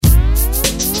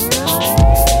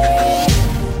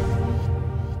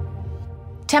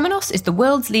Temenos is the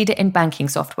world's leader in banking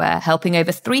software, helping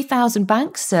over 3,000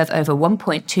 banks serve over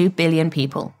 1.2 billion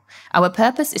people. Our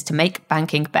purpose is to make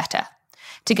banking better.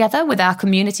 Together with our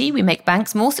community, we make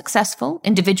banks more successful,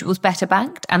 individuals better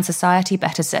banked, and society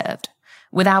better served.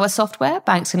 With our software,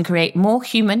 banks can create more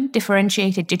human,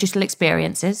 differentiated digital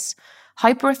experiences,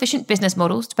 hyper-efficient business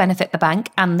models to benefit the bank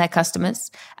and their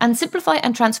customers, and simplify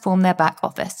and transform their back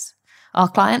office. Our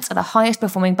clients are the highest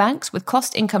performing banks with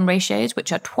cost-income ratios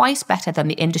which are twice better than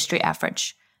the industry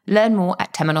average. Learn more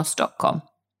at temenos.com.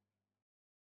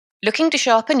 Looking to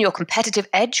sharpen your competitive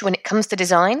edge when it comes to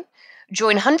design?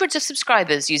 Join hundreds of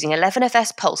subscribers using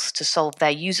 11FS Pulse to solve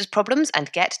their users' problems and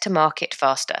get to market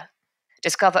faster.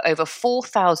 Discover over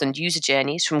 4,000 user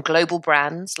journeys from global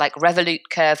brands like Revolut,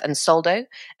 Curve, and Soldo,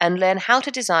 and learn how to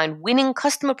design winning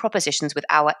customer propositions with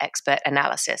our expert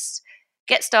analysis.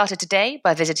 Get started today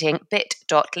by visiting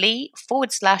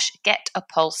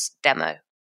bit.ly/getapulse-demo.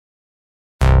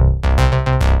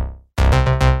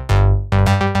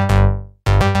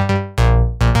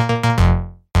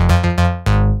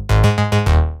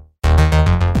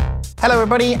 Hello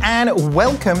everybody and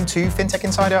welcome to FinTech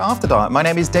Insider After Dark. My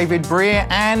name is David Breer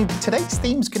and today's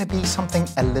theme is going to be something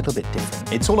a little bit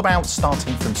different. It's all about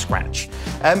starting from scratch.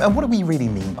 And what do we really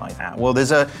mean by that? Well,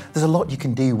 there's a lot you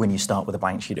can do when you start with a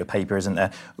blank sheet of paper, isn't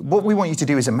there? What we want you to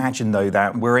do is imagine though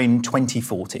that we're in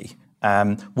 2040.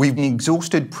 We've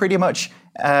exhausted pretty much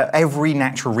every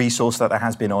natural resource that there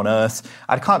has been on Earth.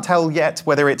 I can't tell yet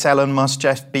whether it's Elon Musk,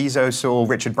 Jeff Bezos, or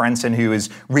Richard Branson who has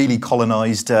really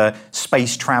colonized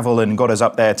space travel and got us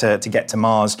up there to get to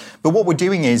Mars. But what we're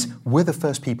doing is we're the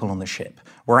first people on the ship.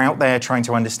 We're out there trying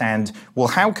to understand, well,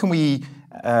 how can we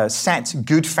set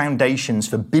good foundations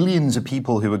for billions of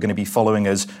people who are going to be following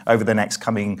us over the next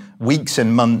coming weeks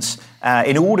and months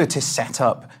in order to set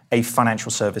up a financial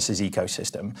services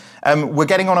ecosystem. We're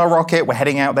getting on our rocket, we're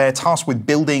heading out there, tasked with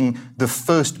building the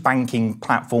first banking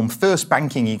platform, first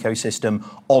banking ecosystem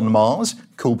on Mars.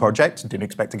 Cool project, didn't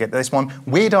expect to get this one.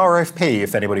 Weird RFP,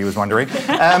 if anybody was wondering.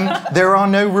 There are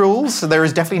no rules, so there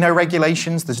is definitely no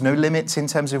regulations, there's no limits in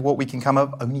terms of what we can come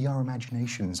up, only our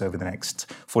imaginations over the next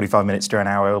 45 minutes to an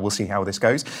hour, we'll see how this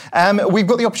goes. We've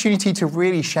got the opportunity to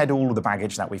really shed all of the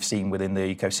baggage that we've seen within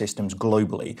the ecosystems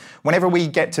globally. Whenever we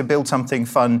get to build something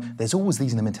fun, there's always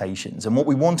these limitations. And what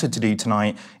we wanted to do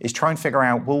tonight is try and figure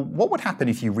out, well, what would happen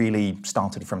if you really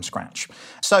started from scratch?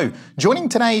 So joining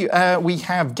today, we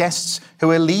have guests who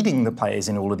are leading the players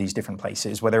in all of these different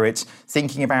places, whether it's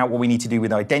thinking about what we need to do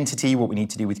with identity, what we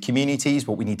need to do with communities,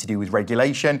 what we need to do with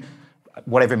regulation,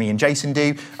 whatever me and Jason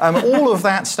do. All of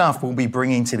that stuff we'll be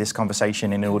bringing to this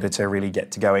conversation in order to really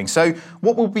get to going. So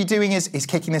what we'll be doing is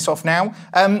kicking this off now.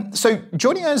 So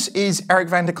joining us is Eric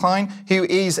van der Kleijn, who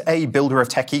is a builder of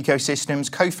tech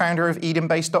ecosystems, co-founder of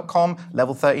EdenBase.com,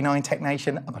 Level 39 Tech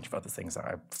Nation, a bunch of other things that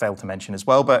I failed to mention as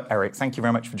well. But Eric, thank you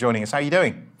very much for joining us. How are you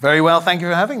doing? Very well, thank you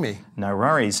for having me. No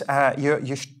worries.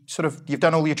 You've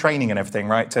done all your training and everything,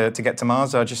 right, to get to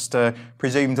Mars. I just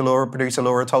presumed producer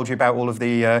Laura told you about all of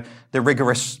the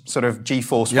rigorous sort of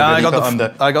G-force. Yeah,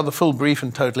 I got the full brief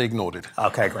and totally ignored it.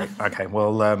 Okay, great. Okay,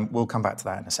 well, we'll come back to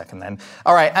that in a second then.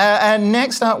 All right, and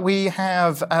next up we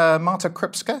have Marta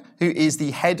Krupska, who is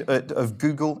the head of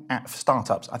Google at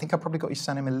Startups. I think I probably got your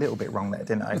surname a little bit wrong there,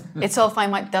 didn't I? It's all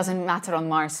fine. It doesn't matter on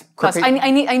Mars. Plus,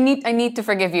 I need to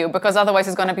forgive you because otherwise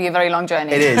it's going to be a very long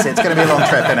journey. It is. It's going to be a long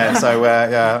trip, isn't it? So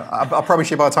yeah. I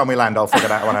promise you by the time we land, I'll figure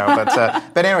that one out.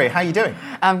 But anyway, how are you doing?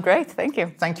 I'm great, thank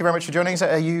you. Thank you very much for joining us.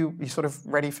 Are you sort of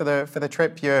ready for the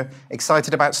trip? You're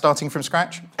excited about starting from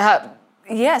scratch?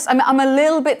 Yes, I'm a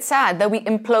little bit sad that we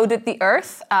imploded the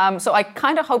Earth. So I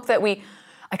kind of hope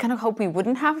we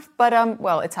wouldn't have, but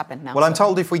well, it's happened now. Well, I'm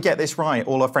told if we get this right,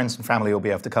 all our friends and family will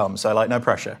be able to come. So no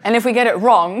pressure. And if we get it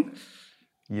wrong,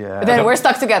 yeah, then we're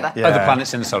stuck together. Yeah. Other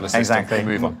planets in the solar system. Exactly.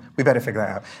 Move on. We better figure that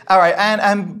out. All right,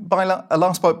 and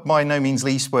last but by no means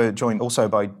least, we're joined also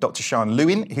by Dr. Sian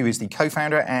Lewin, who is the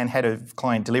co-founder and head of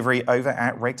client delivery over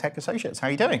at RegTech Associates. How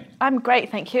are you doing? I'm great,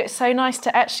 thank you. It's so nice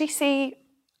to actually see,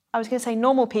 I was going to say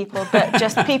normal people, but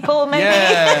just people maybe.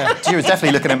 Yeah. She was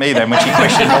definitely looking at me then when she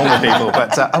questioned normal people,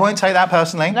 but I won't take that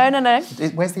personally. No.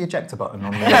 Where's the ejector button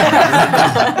on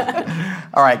the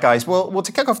All right, guys. Well,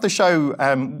 to kick off the show,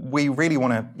 we really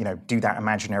want to, do that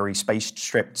imaginary space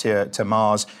trip to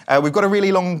Mars. We've got a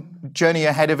really long journey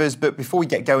ahead of us, but before we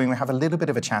get going, we have a little bit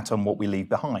of a chat on what we leave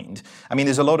behind. I mean,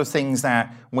 there's a lot of things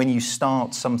that when you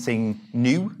start something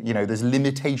new, there's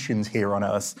limitations here on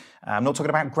Earth. I'm not talking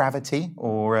about gravity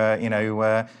or,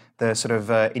 the sort of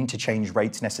interchange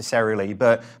rates necessarily,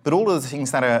 but all of the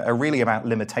things that are really about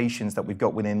limitations that we've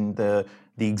got within the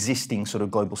existing sort of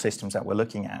global systems that we're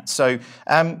looking at. So,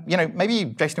 maybe,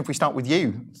 Jason, if we start with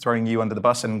you, throwing you under the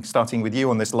bus and starting with you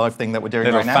on this live thing that we're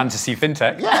doing right now. Fantasy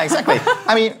fintech. Yeah, exactly.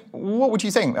 I mean, what would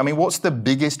you think? I mean, what's the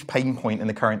biggest pain point in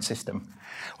the current system?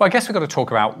 Well, I guess we've got to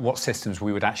talk about what systems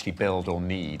we would actually build or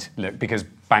need, because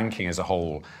banking as a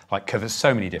whole covers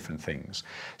so many different things.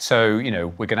 So,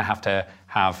 we're going to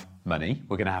have money.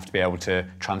 We're going to have to be able to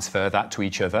transfer that to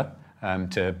each other.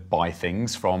 To buy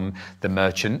things from the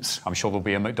merchants. I'm sure there'll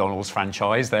be a McDonald's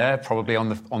franchise there, probably on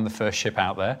the first ship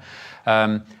out there.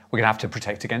 We're going to have to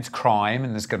protect against crime,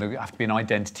 and there's going to have to be an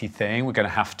identity thing. We're going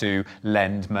to have to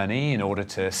lend money in order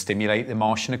to stimulate the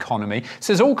Martian economy.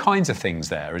 So there's all kinds of things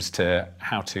there as to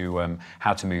how to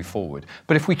move forward.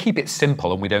 But if we keep it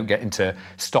simple and we don't get into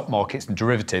stock markets and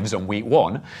derivatives on week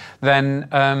one, then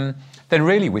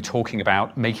really we're talking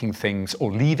about making things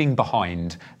or leaving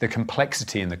behind the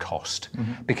complexity and the cost.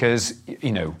 Mm-hmm. Because,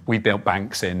 we built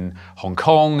banks in Hong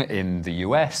Kong, in the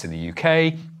US, in the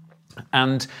UK,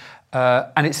 and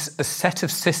it's a set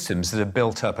of systems that are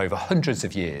built up over hundreds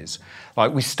of years.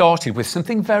 Like, we started with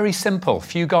something very simple, a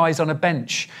few guys on a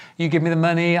bench. You give me the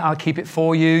money, I'll keep it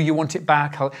for you. You want it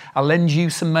back, I'll lend you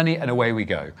some money, and away we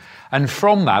go. And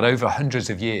from that, over hundreds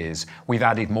of years, we've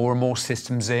added more and more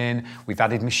systems in. We've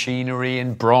added machinery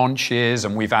and branches,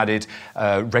 and we've added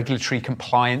regulatory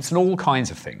compliance and all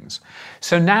kinds of things.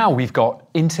 So now we've got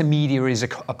intermediaries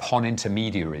upon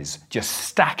intermediaries just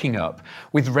stacking up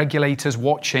with regulators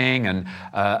watching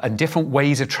and different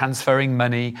ways of transferring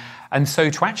money. And so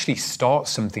to actually start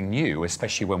something new,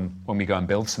 especially when we go and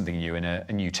build something new in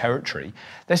a new territory,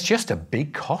 there's just a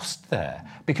big cost there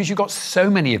because you've got so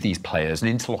many of these players and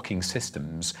interlocking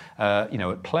systems,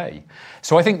 at play.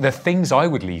 So I think the things I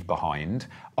would leave behind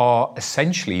are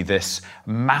essentially this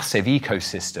massive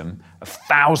ecosystem of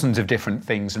thousands of different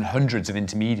things and hundreds of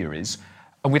intermediaries.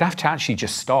 And we'd have to actually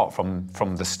just start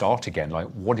from the start again. Like,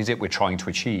 what is it we're trying to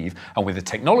achieve? And with the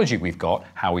technology we've got,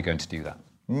 how are we going to do that?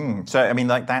 So, I mean,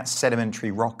 like that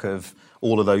sedimentary rock of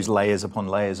all of those layers upon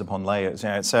layers upon layers.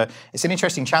 It's an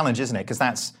interesting challenge, isn't it? Because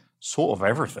that's sort of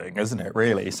everything, isn't it,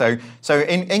 really? So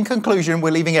in conclusion,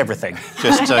 we're leaving everything.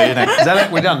 Just so you know. Is that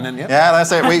it? We're done then, yeah? Yeah,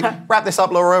 that's it. We wrap this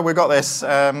up, Laura. We've got this.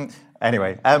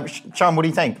 Anyway, Sean, what do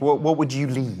you think? What would you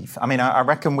leave? I mean, I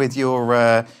reckon with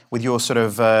your sort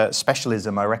of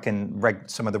specialism, I reckon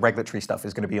some of the regulatory stuff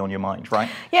is going to be on your mind, right?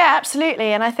 Yeah,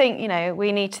 absolutely. And I think,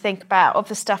 we need to think about, of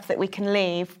the stuff that we can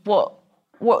leave, what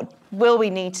will we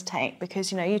need to take?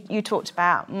 Because, you talked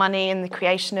about money and the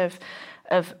creation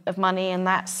of money, and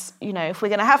that's, if we're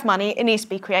going to have money, it needs to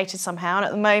be created somehow. And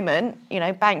at the moment,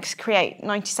 banks create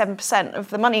 97%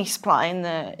 of the money supply in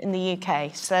the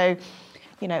UK. So,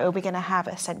 are we going to have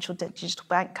a central digital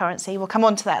bank currency? We'll come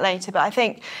on to that later. But I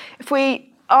think if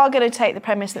we are going to take the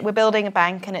premise that we're building a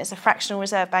bank and it's a fractional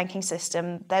reserve banking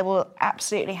system, there will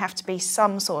absolutely have to be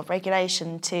some sort of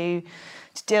regulation to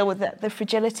deal with the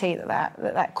fragility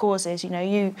that causes.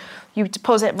 You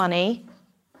deposit money,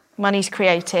 money's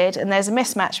created, and there's a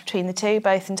mismatch between the two,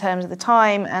 both in terms of the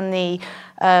time and the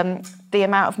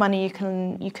amount of money you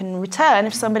can return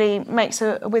if somebody makes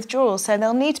a withdrawal. So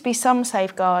there'll need to be some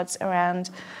safeguards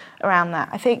around that.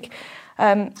 I think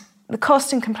the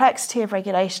cost and complexity of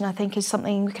regulation, I think, is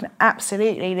something we can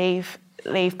absolutely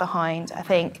leave behind. I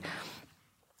think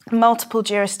multiple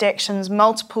jurisdictions,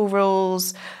 multiple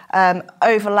rules,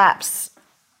 overlaps,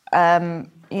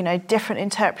 different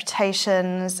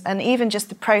interpretations, and even just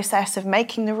the process of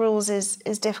making the rules is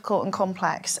difficult and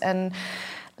complex, and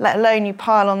let alone you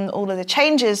pile on all of the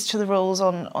changes to the rules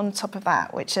on top of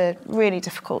that, which are really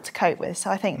difficult to cope with. So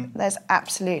I think there's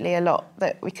absolutely a lot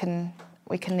that we can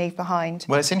leave behind.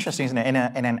 Well, it's interesting, isn't it? In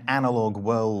an analog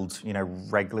world,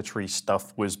 regulatory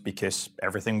stuff was because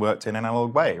everything worked in an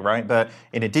analog way, right? But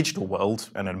in a digital world,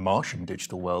 and a Martian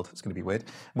digital world, it's going to be weird.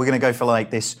 We're going to go for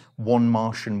like this one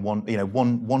Martian, one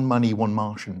money, one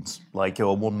Martians,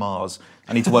 or one Mars.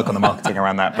 I need to work on the marketing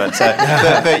around that, but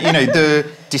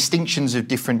the distinctions of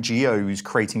different geos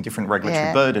creating different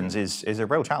regulatory burdens is a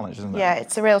real challenge, isn't it? Yeah,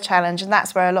 it's a real challenge, and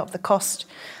that's where a lot of the cost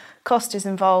is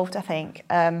involved, I think.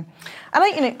 And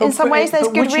in some ways there's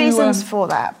good reasons for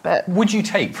that. But would you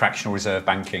take fractional reserve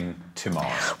banking to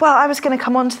Mars? Well, I was going to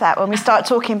come on to that when we start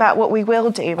talking about what we will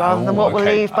do rather than what we'll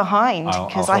leave behind,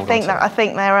 because I think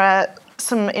there are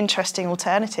some interesting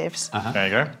alternatives. There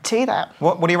you go. To that.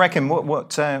 What do you reckon? What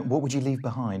would you leave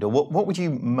behind, or what would you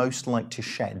most like to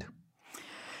shed?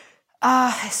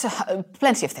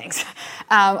 Plenty of things.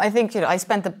 I think I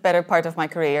spent the better part of my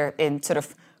career in sort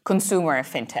of consumer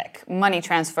fintech, money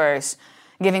transfers,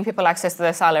 giving people access to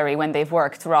their salary when they've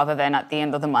worked rather than at the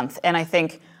end of the month. And I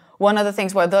think one of the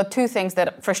things, well, there are two things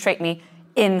that frustrate me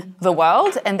in the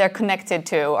world, and they're connected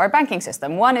to our banking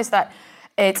system. One is that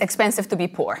it's expensive to be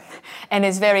poor. And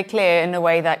it's very clear in the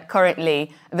way that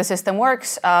currently the system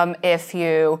works. If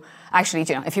you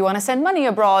want to send money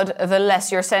abroad, the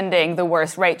less you're sending, the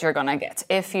worse rate you're going to get.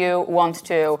 If you want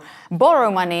to borrow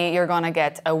money, you're going to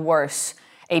get a worse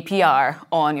APR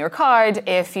on your card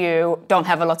if you don't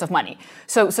have a lot of money.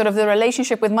 So sort of the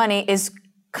relationship with money is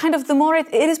kind of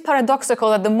it is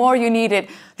paradoxical that the more you need it,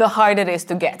 the harder it is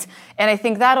to get. And I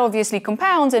think that obviously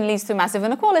compounds and leads to massive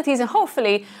inequalities, and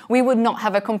hopefully we would not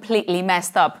have a completely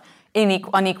messed up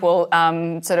unequal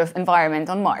sort of environment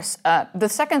on Mars. The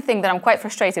second thing that I'm quite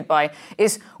frustrated by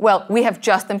is, well, we have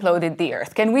just imploded the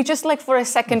Earth. Can we just for a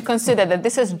second consider that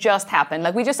this has just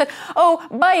happened? We just said, oh,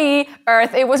 bye,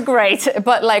 Earth, it was great,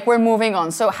 but we're moving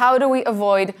on. So how do we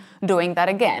avoid doing that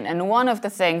again? And one of the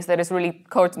things that is really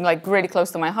really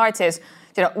close to my heart is,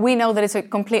 we know that it's a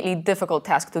completely difficult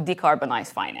task to decarbonize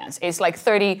finance. It's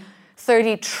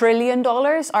 $30 trillion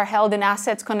are held in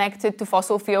assets connected to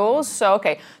fossil fuels. So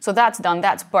that's done,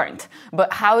 that's burnt.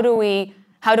 But how do we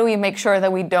make sure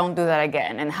that we don't do that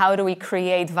again? And how do we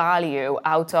create value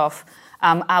out of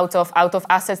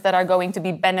assets that are going to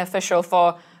be beneficial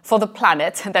for the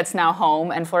planet that's now home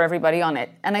and for everybody on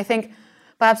it? And I think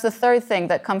perhaps the third thing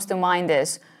that comes to mind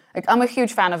is, I'm a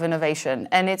huge fan of innovation,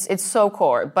 and it's so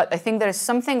core. But I think there is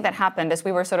something that happened as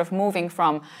we were sort of moving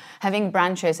from having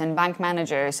branches and bank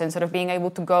managers and sort of being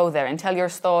able to go there and tell your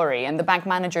story. And the bank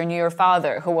manager knew your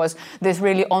father, who was this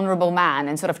really honorable man,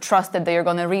 and sort of trusted that you're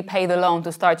going to repay the loan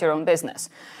to start your own business.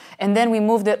 And then we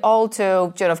moved it all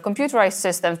to computerized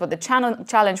systems. But the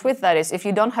challenge with that is, if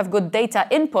you don't have good data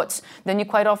inputs, then you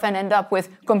quite often end up with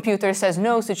computer says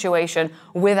no situation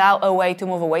without a way to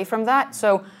move away from that.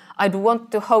 So I'd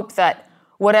want to hope that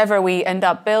whatever we end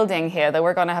up building here, that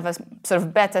we're going to have a sort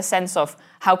of better sense of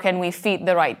how can we feed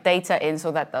the right data in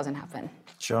so that doesn't happen.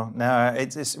 Sure. No,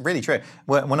 it's really true.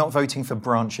 We're not voting for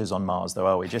branches on Mars, though,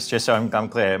 are we? Just so I'm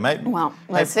clear. Well,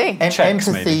 let's see.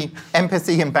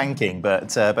 Empathy and banking,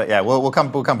 but yeah, we'll come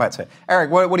back to it.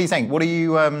 Eric, what do you think? What are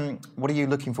you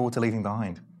looking forward to leaving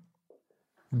behind?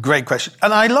 Great question.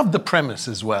 And I love the premise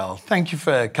as well. Thank you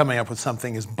for coming up with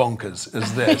something as bonkers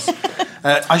as this.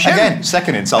 Again,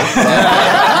 second insult.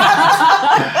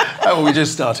 Oh, we're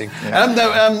just starting.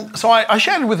 Yeah. So I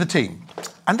shared it with the team,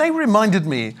 and they reminded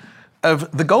me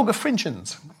of the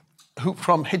Golgafrinchans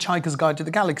from Hitchhiker's Guide to the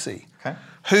Galaxy,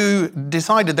 who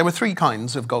decided there were three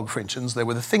kinds of Golgafrinchans. There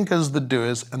were the thinkers, the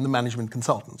doers, and the management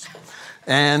consultants.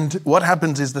 And what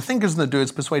happens is the thinkers and the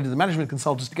doers persuaded the management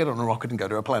consultants to get on a rocket and go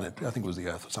to a planet. I think it was the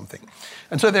Earth or something.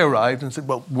 And so they arrived and said,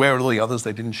 well, where are all the others?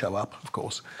 They didn't show up, of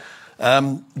course.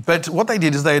 But what they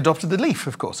did is they adopted the leaf,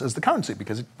 of course, as the currency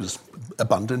because it was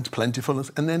abundant, plentiful.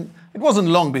 And then it wasn't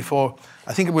long before,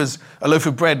 I think it was a loaf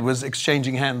of bread was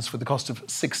exchanging hands for the cost of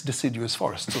 6 deciduous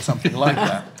forests or something like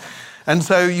that. And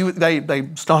so they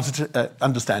started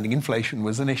understanding inflation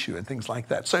was an issue and things like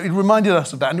that. So it reminded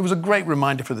us of that, and it was a great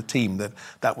reminder for the team that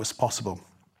that was possible.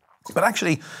 But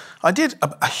actually, I did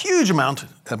a huge amount,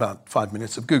 about 5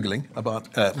 minutes of Googling about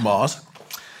Mars.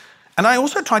 And I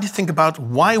also tried to think about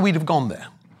why we'd have gone there.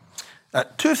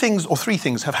 2 things or 3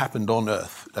 things have happened on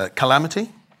Earth. Calamity,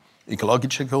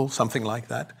 ecological, something like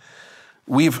that.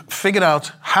 We've figured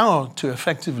out how to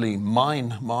effectively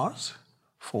mine Mars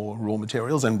for raw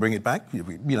materials and bring it back.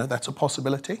 That's a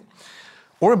possibility.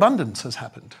 Or abundance has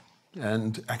happened.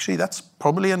 And actually, that's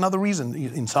probably another reason.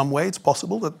 In some way, it's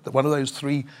possible that one of those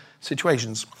 3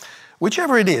 situations,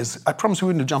 whichever it is, I promise we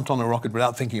wouldn't have jumped on a rocket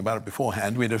without thinking about it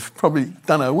beforehand. We'd have probably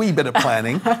done a wee bit of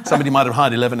planning. Somebody might have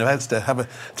hired 11 heads to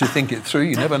think it through.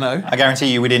 You never know. I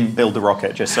guarantee you we didn't build the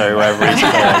rocket, just so everybody's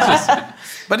clear.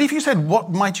 But if you said, what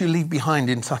might you leave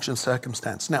behind in such a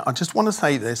circumstance? Now, I just want to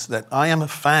say this, that I am a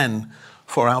fan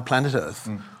for our planet Earth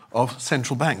of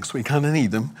central banks. We kind of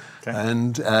need them.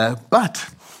 Okay. But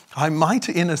I might,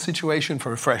 in a situation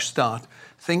for a fresh start,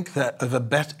 think that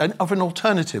of an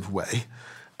alternative way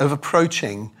of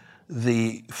approaching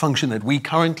the function that we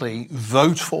currently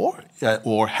vote for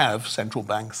or have central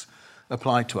banks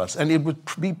applied to us. And it would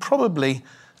be probably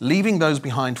leaving those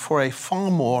behind for a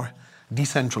far more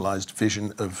decentralized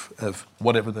vision of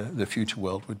whatever the future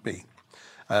world would be.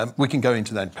 We can go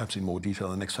into that perhaps in more detail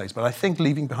in the next phase, but I think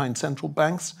leaving behind central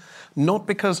banks, not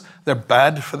because they're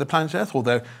bad for the planet Earth,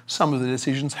 although some of the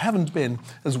decisions haven't been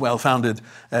as well-founded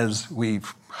as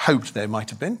we've hoped there might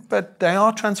have been, but they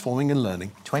are transforming and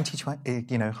learning.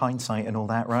 2020, hindsight and all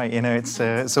that, right? It's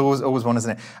always one,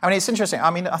 isn't it? I mean, it's interesting. I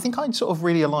mean, I think I'd sort of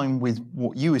really align with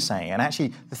what you were saying. And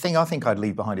actually, the thing I think I'd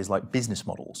leave behind is like business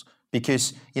models.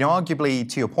 Because, arguably,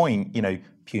 to your point,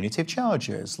 punitive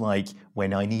charges, like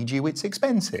when I need you, it's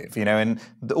expensive, and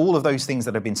all of those things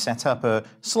that have been set up are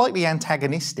slightly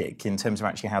antagonistic in terms of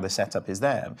actually how the setup is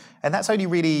there. And that's only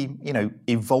really,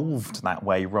 evolved that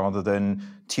way rather than,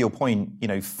 to your point,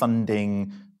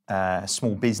 funding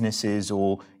small businesses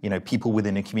or, people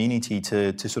within a community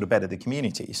to sort of better the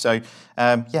community. So,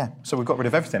 so we've got rid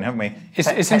of everything, haven't we?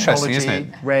 It's interesting, isn't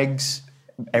it? Regs,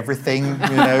 everything,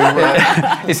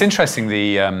 It's interesting,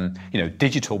 the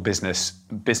digital business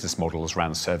models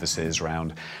around services,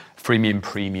 around freemium,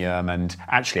 premium, and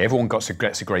actually everyone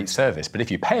gets a great service. But if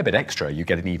you pay a bit extra, you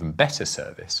get an even better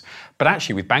service. But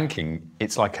actually with banking,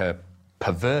 it's like a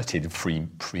perverted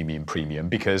premium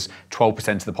because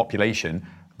 12% of the population,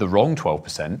 the wrong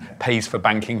 12%, pays for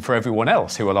banking for everyone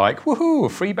else who are like, woohoo,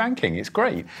 free banking, it's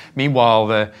great. Meanwhile,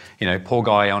 the poor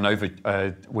guy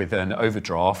with an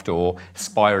overdraft or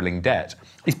spiraling debt,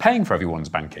 he's paying for everyone's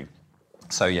banking.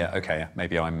 So yeah, okay,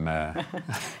 maybe I'm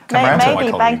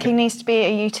maybe banking needs to be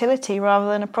a utility rather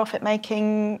than a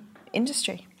profit-making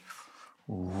industry.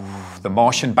 Ooh, the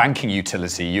Martian banking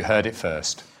utility, you heard it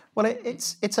first. Well,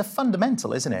 it's a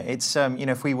fundamental, isn't it? It's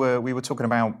if we were talking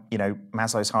about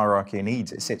Maslow's hierarchy of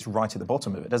needs, it sits right at the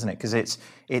bottom of it, doesn't it? Because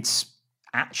it's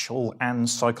actual and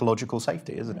psychological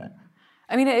safety, isn't it?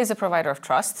 I mean, it is a provider of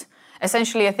trust.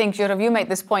 Essentially, I think you made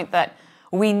this point that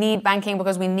we need banking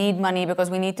because we need money, because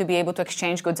we need to be able to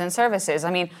exchange goods and services.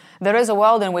 I mean, there is a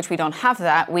world in which we don't have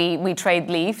that. We trade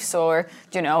leaves or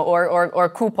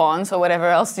coupons or whatever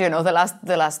else, the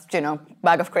last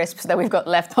bag of crisps that we've got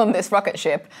left on this rocket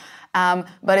ship.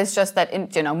 But it's just that,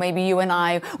 maybe you and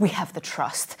I, we have the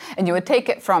trust and you would take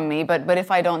it from me, but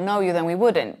if I don't know you, then we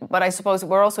wouldn't. But I suppose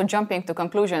we're also jumping to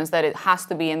conclusions that it has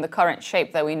to be in the current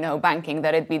shape that we know banking,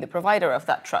 that it be the provider of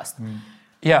that trust. Mm.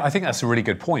 Yeah, I think that's a really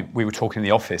good point. We were talking in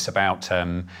the office about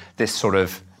this sort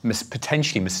of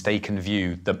potentially mistaken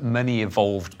view that money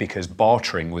evolved because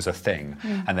bartering was a thing.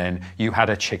 Mm. And then you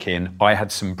had a chicken, I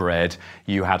had some bread,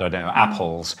 you had,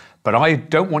 apples. But I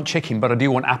don't want chicken, but I do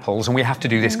want apples, and we have to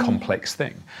do this complex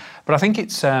thing. But I think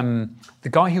it's the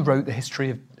guy who wrote The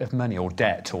History of Money or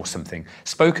Debt or something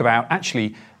spoke about,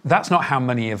 actually, that's not how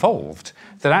money evolved.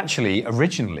 That actually,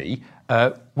 originally,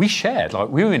 we shared, like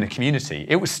we were in a community.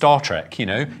 It was Star Trek,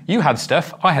 You had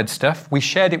stuff, I had stuff. We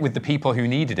shared it with the people who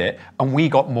needed it, and we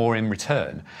got more in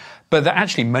return. But that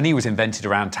actually money was invented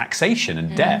around taxation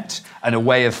and debt and a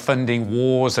way of funding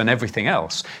wars and everything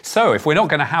else. So if we're not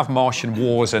going to have Martian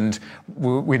wars and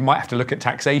we might have to look at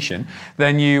taxation,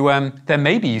 then then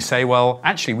maybe you say, well,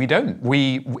 actually we don't.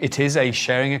 It is a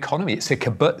sharing economy. It's a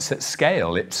kibbutz at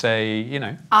scale. It's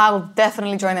a, I'll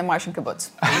definitely join the Martian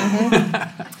kibbutz.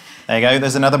 Mm-hmm. There you go.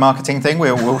 There's another marketing thing.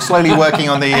 We're slowly working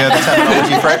on the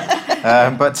terminology for it.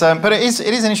 But it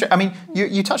is an issue. I mean,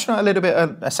 you touched on it a little bit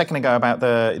a second ago about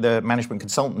the management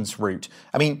consultants route.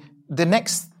 I mean, the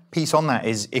next piece on that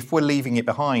is if we're leaving it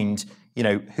behind,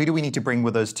 who do we need to bring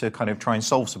with us to kind of try and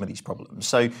solve some of these problems?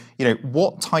 So,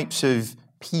 what types of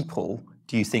people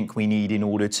do you think we need in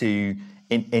order to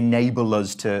enable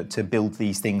us to build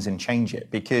these things and change it?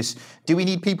 Because do we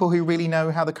need people who really know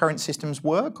how the current systems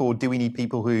work, or do we need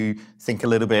people who think a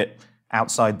little bit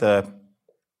outside the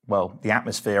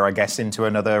atmosphere, I guess, into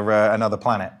another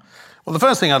planet? Well, the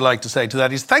first thing I'd like to say to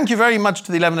that is thank you very much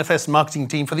to the 11FS marketing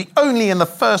team for the only and the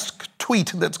first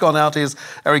tweet that's gone out is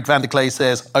Eric van der Klee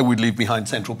says, I would leave behind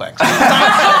central banks.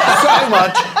 Thanks so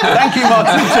much. Thank you,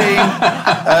 marketing team.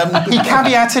 He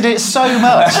caveated it so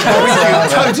much.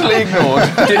 Totally ignored.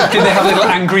 Did they have a little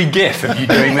angry gif of you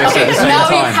doing this at the same now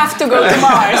time? Now you have to go to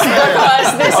Mars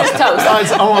because this is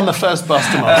toast. I'm on the first bus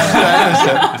to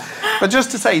Mars. But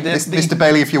just to say this... Mr.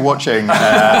 Bailey, if you're watching,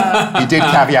 he did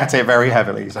caveat it very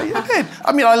heavily. So.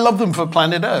 I mean, I love them for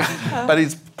planet Earth, but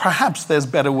perhaps there's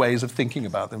better ways of thinking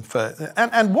about them.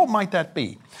 And what might that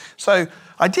be? So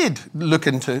I did look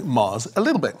into Mars a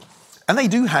little bit. And they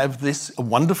do have this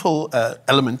wonderful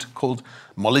element called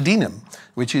molybdenum,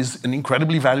 which is an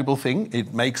incredibly valuable thing.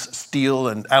 It makes steel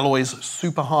and alloys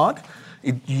super hard.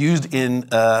 It's used in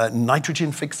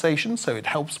nitrogen fixation, so it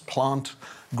helps plant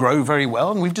grow very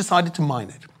well, and we've decided to mine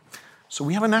it. So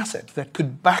we have an asset that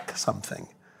could back something,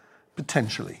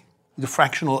 potentially. The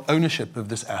fractional ownership of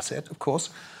this asset, of course,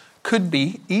 could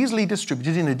be easily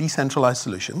distributed in a decentralized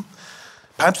solution,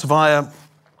 perhaps via,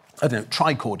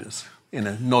 tricorders, in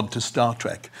a nod to Star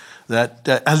Trek, that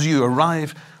as you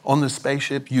arrive on the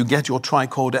spaceship, you get your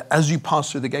tricorder. As you pass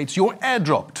through the gates, you're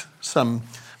airdropped some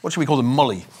what should we call them,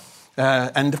 molly.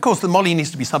 And of course, the molly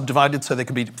needs to be subdivided, so there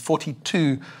could be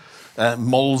 42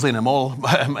 moles in a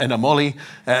molly,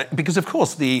 because of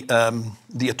course the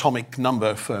atomic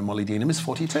number for molybdenum is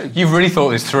 42. You've really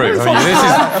thought this through.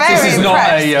 This is not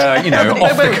a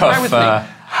off the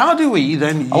cuff. How do we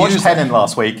then I watched Tenet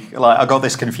last week. Like, I got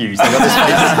this confused. I got this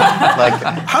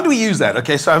like, how do we use that?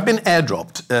 Okay, so I've been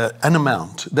airdropped an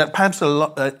amount that perhaps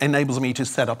enables me to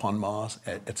set up on Mars,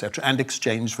 etc., and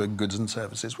exchange for goods and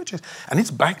services, and it's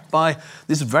backed by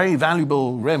this very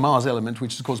valuable rare Mars element,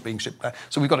 which is of course being shipped back.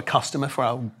 So we've got a customer for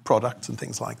our products and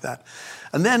things like that.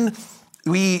 And then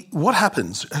what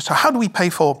happens? So how do we pay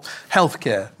for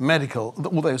healthcare, medical,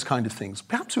 all those kind of things?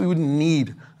 Perhaps we wouldn't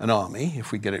need an army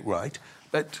if we get it right.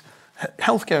 But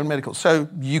healthcare and medical, so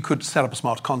you could set up a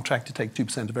smart contract to take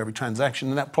 2% of every transaction,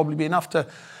 and that'd probably be enough to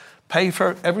pay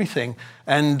for everything.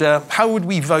 And how would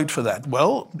we vote for that?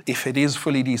 Well, if it is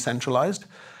fully decentralized,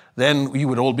 then you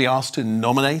would all be asked to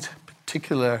nominate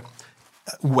particular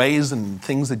ways and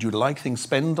things that you'd like things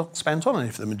spent on. And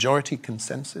if the majority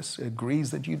consensus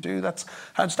agrees that you do, that's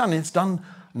how it's done. It's done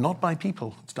not by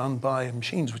people. It's done by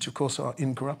machines, which of course are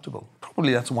incorruptible.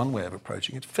 Probably that's one way of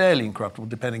approaching it. Fairly incorruptible,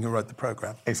 depending who wrote the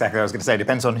program. Exactly, I was going to say, it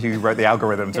depends on who wrote the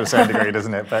algorithm to a certain degree,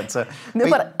 doesn't it? But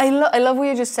I love what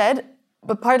you just said.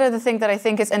 But part of the thing that I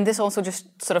think is, and this also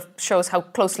just sort of shows how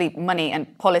closely money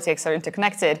and politics are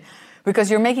interconnected,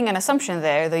 because you're making an assumption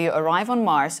there that you arrive on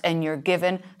Mars and you're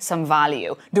given some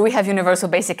value. Do we have universal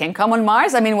basic income on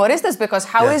Mars? I mean, what is this? Because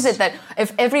how is it that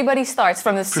if everybody starts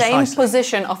from the same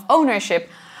position of ownership,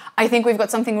 I think we've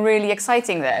got something really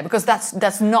exciting there, because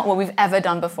that's not what we've ever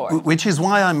done before. Which is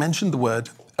why I mentioned the word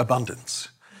abundance.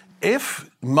 If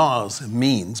Mars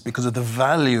means, because of the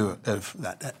value of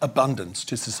that abundance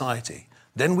to society,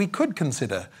 then we could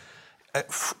consider a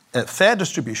fair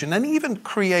distribution and even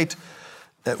create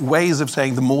ways of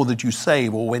saying the more that you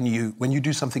save, or when you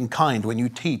do something kind, when you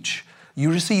teach,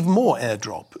 you receive more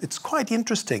airdrop. It's quite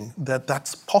interesting that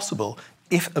that's possible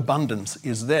if abundance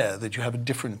is there, that you have a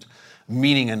different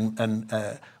meaning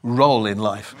and role in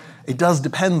life. It does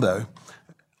depend, though,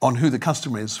 on who the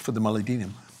customer is for the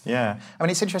molybdenum. Yeah, I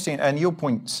mean, it's interesting, and your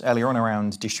point earlier on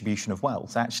around distribution of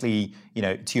wealth. Actually,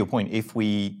 to your point, if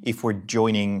we're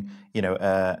joining,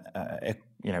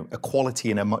 equality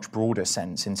in a much broader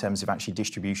sense in terms of actually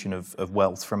distribution of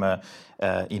wealth from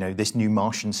this new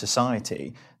Martian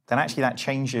society, then actually that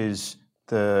changes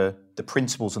the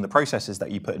principles and the processes that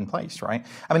you put in place, right?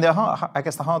 I mean, I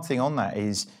guess the hard thing on that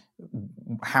is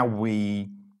how we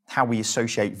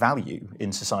associate value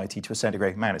in society to a certain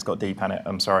degree. Man, it's got deep in it.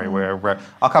 I'm sorry.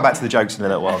 I'll come back to the jokes in a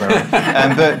little while.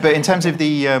 But in terms of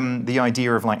the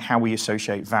idea of like how we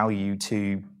associate value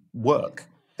to work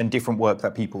and different work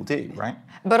that people do, right?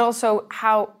 But also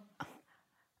how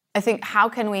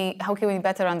can we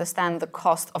better understand the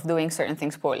cost of doing certain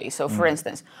things poorly? So, for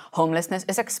instance, homelessness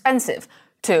is expensive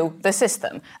to the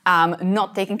system.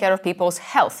 Not taking care of people's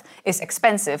health is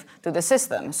expensive to the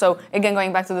system. So again,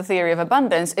 going back to the theory of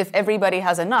abundance, if everybody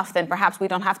has enough, then perhaps we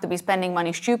don't have to be spending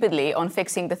money stupidly on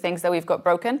fixing the things that we've got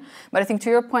broken. But I think to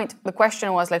your point, the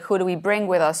question was like, who do we bring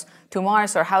with us to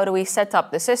Mars, or how do we set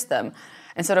up the system?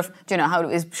 And sort of,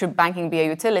 should banking be a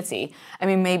utility? I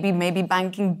mean, maybe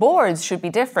banking boards should be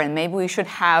different. Maybe we should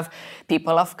have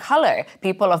people of color,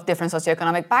 people of different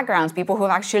socioeconomic backgrounds, people who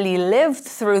have actually lived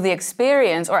through the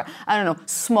experience, or,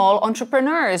 small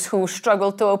entrepreneurs who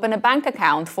struggle to open a bank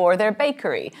account for their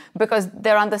bakery, because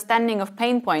their understanding of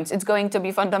pain points is going to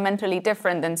be fundamentally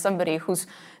different than somebody who's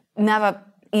never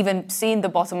even seen the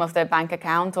bottom of their bank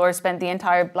account or spent the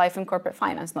entire life in corporate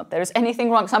finance. Not there's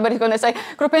anything wrong. Somebody's going to say,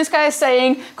 Krupinska is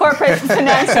saying corporate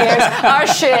financiers are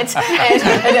shit.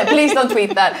 And please don't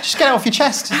tweet that. Just get it off your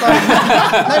chest.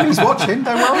 Nobody's watching,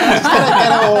 don't worry. Just get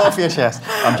it all off your chest.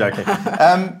 I'm joking.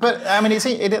 But I mean,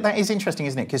 that is interesting,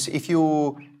 isn't it? Because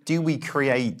do we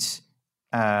create,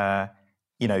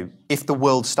 if the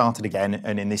world started again,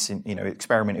 and in this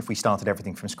experiment, if we started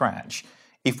everything from scratch,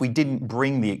 if we didn't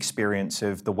bring the experience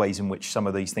of the ways in which some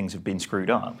of these things have been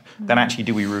screwed up, then actually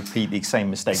do we repeat the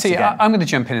same mistakes again? I'm going to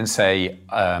jump in and say,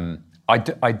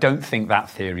 I don't think that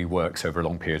theory works over a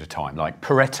long period of time. Like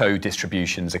Pareto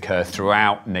distributions occur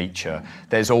throughout nature.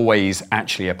 There's always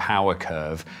actually a power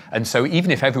curve. And so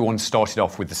even if everyone started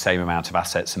off with the same amount of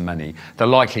assets and money, the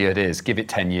likelihood is, give it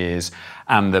 10 years,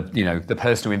 and the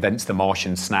person who invents the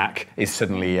Martian snack is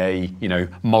suddenly a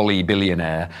Molly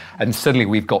billionaire, and suddenly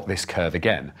we've got this curve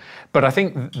again. But I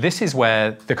think this is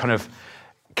where the kind of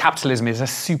capitalism is a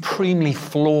supremely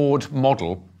flawed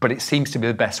model but it seems to be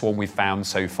the best one we've found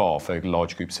so far for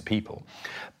large groups of people.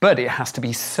 But it has to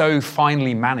be so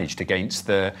finely managed against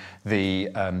the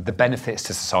benefits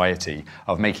to society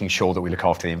of making sure that we look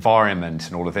after the environment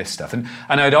and all of this stuff. And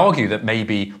I'd argue that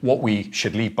maybe what we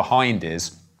should leave behind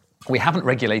is we haven't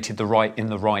regulated in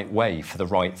the right way for the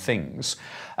right things.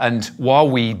 And while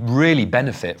we really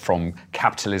benefit from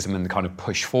capitalism and the kind of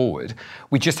push forward,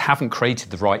 we just haven't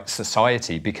created the right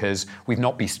society because we've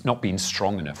not been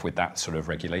strong enough with that sort of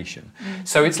regulation.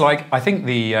 So it's like, I think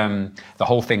the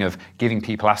whole thing of giving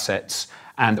people assets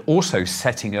and also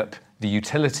setting up the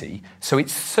utility, so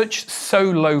it's so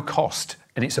low cost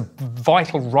and it's a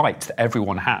vital right that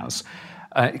everyone has.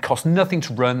 It costs nothing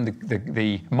to run.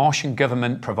 The Martian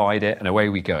government provide it, and away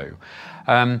we go.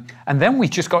 And then we've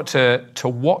just got to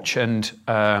watch and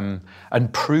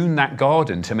prune that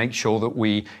garden to make sure that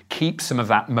we keep some of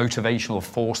that motivational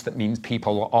force that means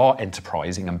people are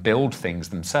enterprising and build things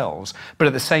themselves. But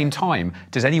at the same time,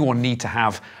 does anyone need to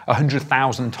have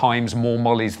 100,000 times more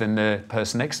mollies than the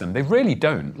person next to them? They really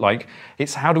don't. Like,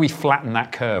 it's how do we flatten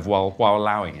that curve while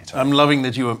allowing it? I'm loving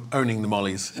that you are owning the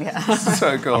mollies. Yeah.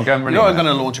 So cool. I'm going I'm going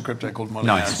to launch a crypto called Molly.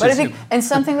 Nice. But I think, and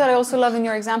something that I also love in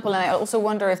your example, and I also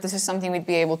wonder if this is something we'd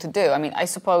be able to do. I mean, I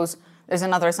suppose there's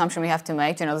another assumption we have to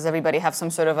make. Does everybody have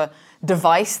some sort of a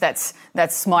device that's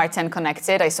smart and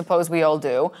connected? I suppose we all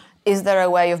do. Is there a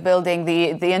way of building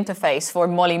the interface for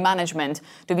Molly management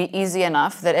to be easy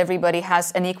enough that everybody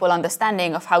has an equal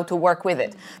understanding of how to work with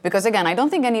it? Because again, I don't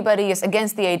think anybody is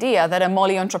against the idea that a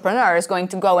Molly entrepreneur is going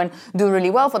to go and do really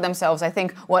well for themselves. I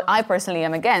think what I personally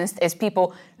am against is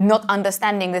people not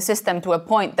understanding the system to a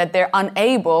point that they're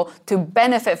unable to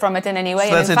benefit from it in any way.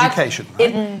 So that's in fact, education,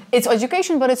 right? It's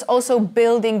education, but it's also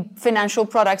building financial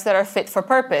products that are fit for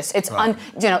purpose. It's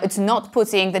it's not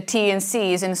putting the T and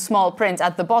C's in small print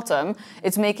at the bottom.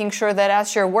 It's making sure that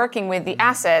as you're working with the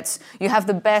assets, you have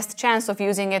the best chance of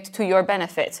using it to your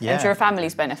benefit and to your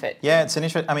family's benefit. Yeah, it's an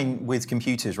issue. I mean, with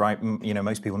computers, right?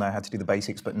 Most people know how to do the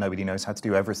basics, but nobody knows how to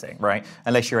do everything, right?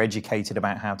 Unless you're educated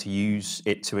about how to use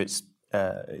it to its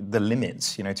the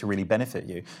limits, to really benefit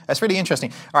you. That's really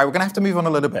interesting. All right, we're going to have to move on a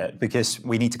little bit because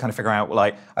we need to kind of figure out,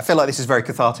 I feel like this is very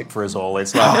cathartic for us all.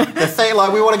 It's like, the thing,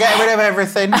 we want to get rid of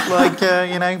everything,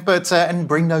 and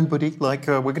bring nobody, we're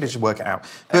going to just work it out.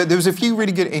 But there was a few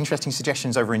really good, interesting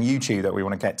suggestions over in YouTube that we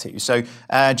want to get to. So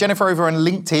Jennifer over on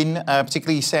LinkedIn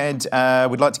particularly said,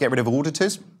 we'd like to get rid of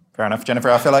auditors. Fair enough, Jennifer.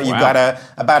 I feel like you've got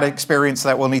a bad experience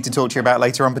that we'll need to talk to you about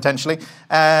later on, potentially.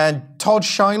 Todd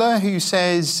Schuyler, who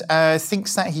says,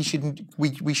 thinks that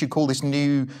we should call this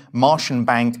new Martian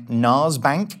bank NAS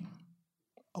Bank.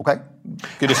 Okay,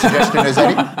 good a suggestion as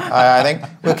any. I think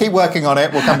we'll keep working on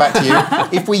it. We'll come back to you.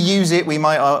 If we use it, we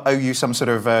might owe you some sort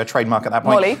of trademark at that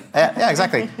point. Molly. Yeah,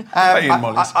 exactly.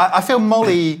 I feel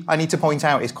Molly, I need to point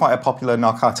out, is quite a popular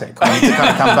narcotic. We need to kind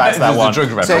of come back to that one.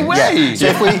 Drug reference. So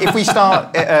if we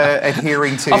start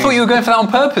adhering to... I thought you were going for that on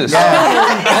purpose.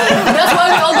 Yeah. That's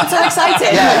why we all got so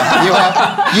excited.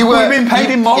 Yeah, you were. We've been paid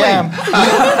in Molly. Yeah.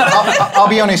 I'll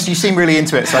be honest, you seem really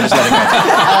into it, so I just let it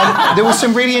go. There were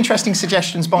some really interesting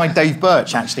suggestions by Dave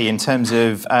Birch, actually, in terms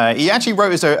of... he actually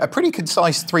wrote us a pretty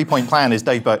concise three-point plan, as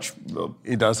Dave Birch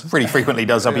he does. Pretty frequently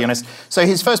does, I'll be honest. So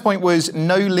his first point was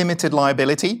no limited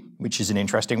liability, which is an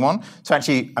interesting one. So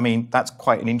actually, that's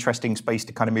quite an interesting space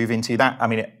to kind of move into. That,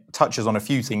 it touches on a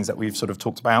few things that we've sort of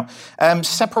talked about.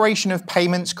 Separation of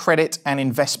payments, credit, and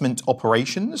investment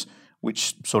operations,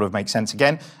 which sort of makes sense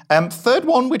again. Third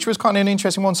one, which was kind of an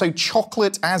interesting one, so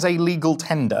chocolate as a legal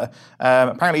tender.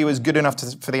 Apparently it was good enough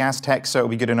for the Aztecs, so it'll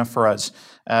be good enough for us,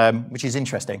 which is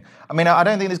interesting. I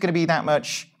don't think there's going to be that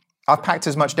much... I've packed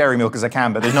as much dairy milk as I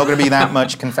can, but there's not going to be that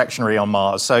much confectionery on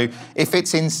Mars. So if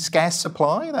it's in scarce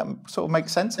supply, that sort of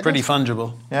makes sense. Pretty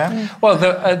fungible. Yeah. Well,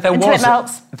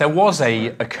 there was a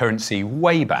currency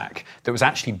way back that was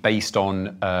actually based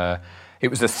on... it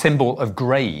was a symbol of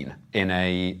grain in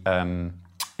a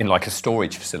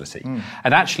storage facility.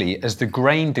 And actually, as the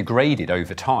grain degraded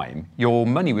over time, your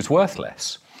money was worth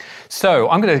less. So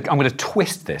I'm going to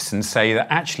twist this and say that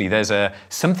actually there's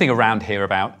something around here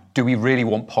about, do we really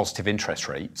want positive interest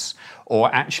rates? Or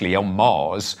actually on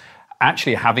Mars,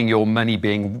 actually having your money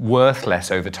being worth less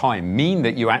over time mean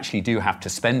that you actually do have to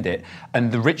spend it,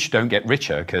 and the rich don't get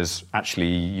richer because actually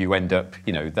you end up,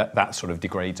 that sort of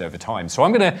degrades over time. So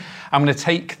I'm gonna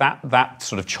take that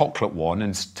sort of chocolate one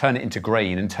and turn it into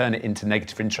grain and turn it into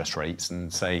negative interest rates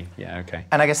and say, yeah, okay.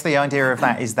 And I guess the idea of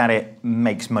that is that it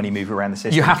makes money move around the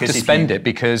system. You have to spend it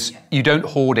because you don't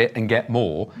hoard it and get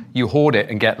more, you hoard it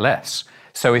and get less.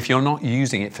 So if you're not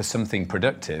using it for something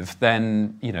productive,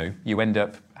 then you end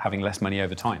up having less money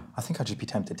over time. I think I'd just be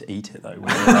tempted to eat it though.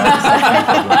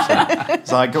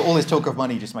 It's like all this talk of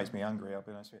money just makes me hungry, I'll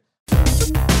be honest with you.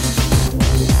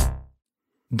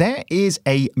 There is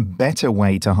a better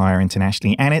way to hire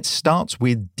internationally, and it starts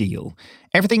with Deel.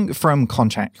 Everything from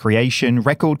contract creation,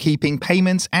 record keeping,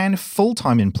 payments, and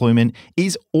full-time employment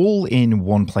is all in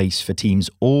one place for teams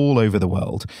all over the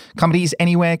world. Companies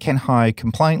anywhere can hire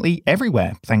compliantly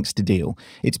everywhere thanks to Deel.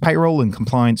 It's payroll and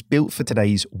compliance built for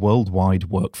today's worldwide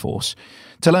workforce.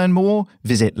 To learn more,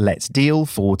 visit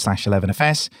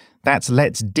letsdeal.com/11FS. That's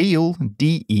letsdeal,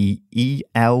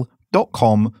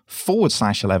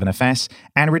 DEEL.com/11FS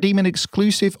and redeem an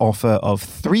exclusive offer of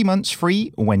 3 months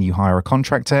free when you hire a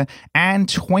contractor and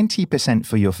 20%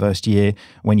 for your first year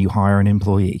when you hire an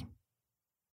employee.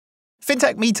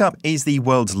 FinTech Meetup is the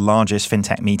world's largest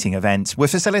FinTech meeting event. We're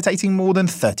facilitating more than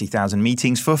 30,000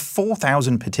 meetings for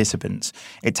 4,000 participants.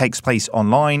 It takes place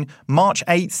online, March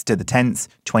 8th to the 10th,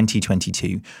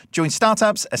 2022. Join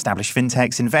startups, established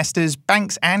FinTechs, investors,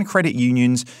 banks and credit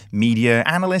unions, media,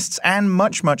 analysts, and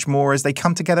much, much more as they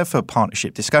come together for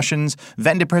partnership discussions,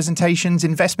 vendor presentations,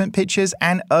 investment pitches,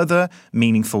 and other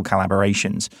meaningful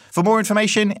collaborations. For more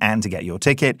information and to get your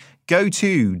ticket, go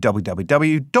to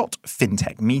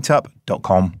www.fintechmeetup.com.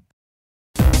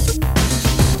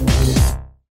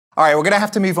 All right, we're going to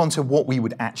have to move on to what we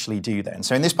would actually do then.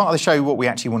 So in this part of the show, what we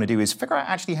actually want to do is figure out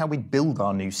actually how we build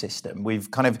our new system.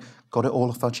 We've kind of got it all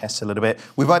off our chests a little bit.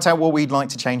 We've worked out what we'd like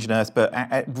to change on Earth, but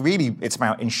really it's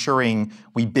about ensuring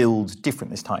we build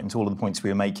different this time to all of the points we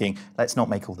were making. Let's not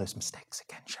make all those mistakes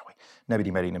again, shall we?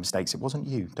 Nobody made any mistakes. It wasn't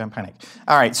you. Don't panic.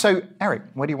 All right. So, Eric,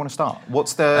 where do you want to start?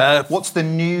 What's the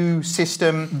new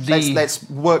system? Let's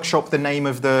workshop the name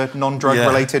of the non-drug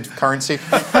related currency.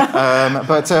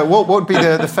 But what would be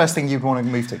the first thing you'd want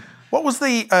to move to? What was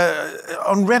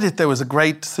on Reddit there was a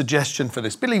great suggestion for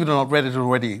this. Believe it or not, Reddit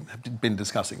already have been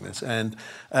discussing this. And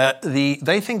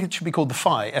they think it should be called the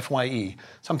FYE, F-Y-E,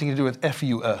 something to do with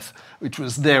FU Earth, which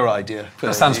was their idea.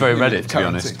 That sounds very Reddit, to be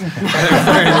honest. Very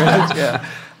Reddit, yeah.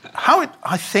 How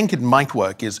I think it might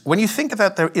work is when you think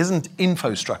that there isn't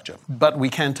infrastructure, but we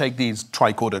can take these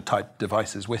tricorder type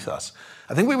devices with us,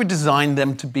 I think we would design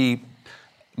them to be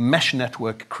mesh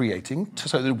network creating,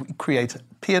 so that we create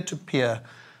peer-to-peer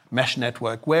mesh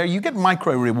network where you get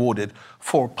micro rewarded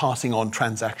for passing on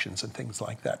transactions and things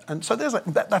like that. And so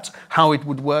that's how it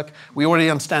would work. We already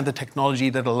understand the technology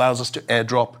that allows us to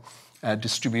airdrop,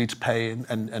 distribute, pay,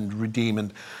 and redeem.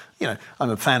 And I'm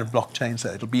a fan of blockchain,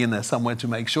 so it'll be in there somewhere to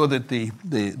make sure that the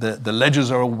ledgers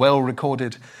are well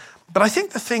recorded. But I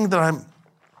think the thing that I'm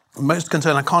most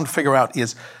concerned, I can't figure out,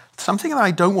 is something that I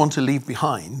don't want to leave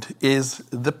behind is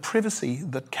the privacy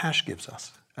that cash gives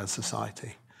us as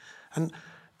society. And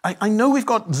I know we've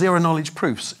got zero-knowledge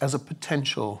proofs as a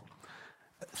potential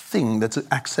thing that's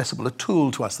accessible, a tool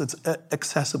to us that's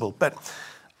accessible. But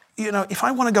if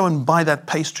I want to go and buy that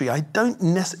pastry, I don't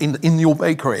in your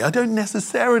bakery, I don't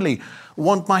necessarily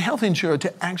want my health insurer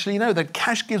to actually know that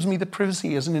cash gives me the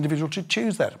privacy as an individual to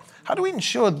choose that. How do we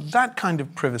ensure that kind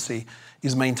of privacy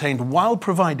is maintained while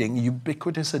providing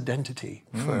ubiquitous identity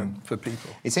for people?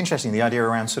 It's interesting, the idea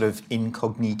around sort of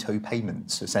incognito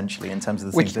payments, essentially, in terms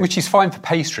of the things which is fine for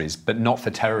pastries, but not for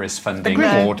terrorist funding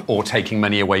or taking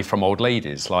money away from old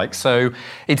ladies. So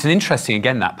it's an interesting,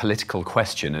 again, that political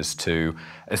question as to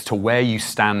where you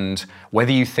stand,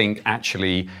 whether you think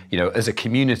actually, as a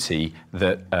community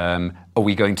that are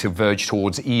we going to verge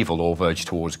towards evil or verge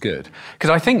towards good? Because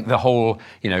I think the whole,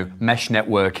 mesh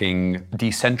networking,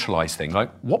 decentralized thing,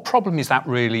 what problem is that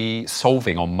really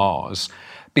solving on Mars?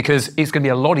 Because it's going to be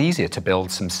a lot easier to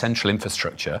build some central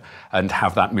infrastructure and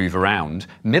have that move around.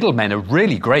 Middlemen are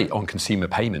really great on consumer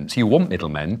payments. You want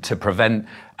middlemen to prevent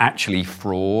actually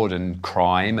fraud and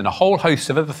crime and a whole host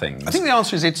of other things. I think the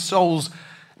answer is it solves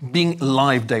being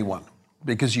live day one.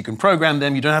 Because you can program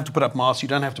them, you don't have to put up masks, you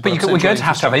don't have to put up we're going to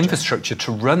have infrastructure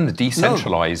to run the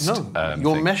decentralized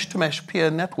your mesh-to-mesh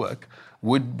peer network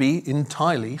would be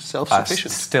entirely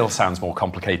self-sufficient. That still sounds more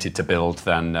complicated to build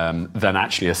than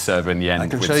actually a server in the end. I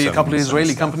can show you a couple of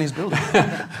Israeli companies building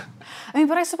it.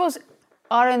 But I suppose,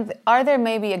 are there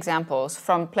maybe examples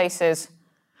from places,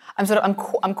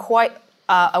 I'm quite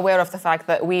aware of the fact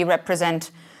that we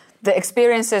represent the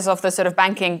experiences of the sort of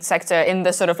banking sector in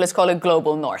the sort of, let's call it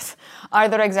global north. Are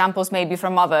there examples maybe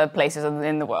from other places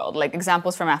in the world, like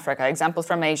examples from Africa, examples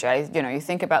from Asia? You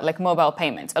think about like mobile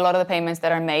payments. A lot of the payments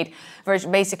that are made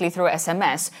basically through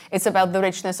SMS, it's about the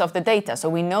richness of the data. So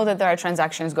we know that there are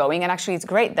transactions going, and actually it's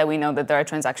great that we know that there are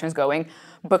transactions going,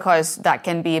 because that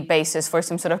can be a basis for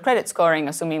some sort of credit scoring,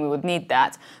 assuming we would need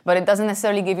that. But it doesn't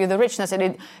necessarily give you the richness.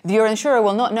 Your insurer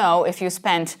will not know if you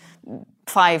spent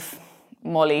 5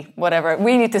 Molly, whatever.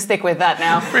 We need to stick with that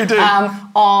now. We do.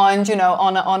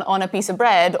 On a piece of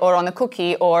bread, or on a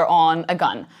cookie, or on a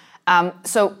gun.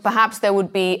 So perhaps there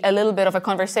would be a little bit of a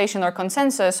conversation or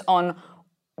consensus on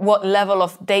what level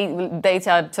of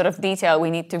data sort of detail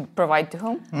we need to provide to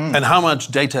whom. And how much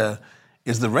data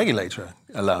is the regulator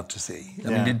allowed to see?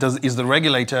 I mean, is the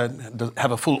regulator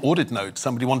have a full audit note?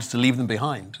 Somebody wanted to leave them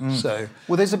behind. So,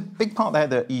 well, there's a big part there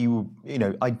that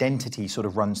identity sort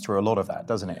of runs through a lot of that,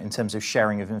 doesn't it? In terms of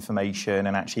sharing of information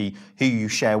and actually who you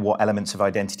share what elements of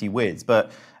identity with.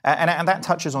 But and that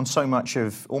touches on so much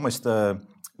of almost the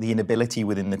inability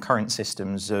within the current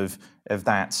systems of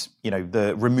that,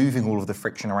 the removing all of the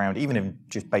friction around, even in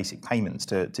just basic payments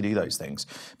to do those things.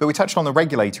 But we touched on the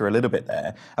regulator a little bit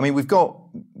there. I mean, we've got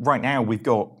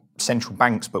central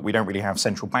banks, but we don't really have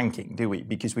central banking, do we?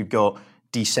 Because we've got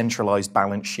decentralized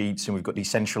balance sheets and we've got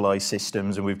decentralized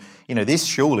systems, and this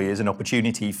surely is an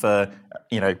opportunity for,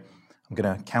 I'm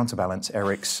going to counterbalance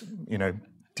Eric's,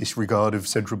 disregard of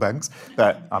central banks,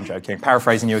 but I'm joking.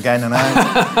 Paraphrasing you again, and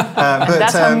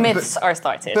that's how myths are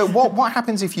started. But what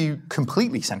happens if you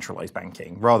completely centralise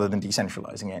banking rather than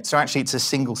decentralising it? So actually, it's a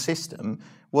single system.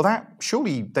 Well,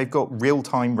 surely they've got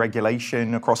real-time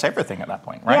regulation across everything at that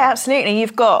point, right? Yeah, absolutely.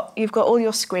 You've got all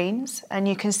your screens, and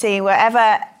you can see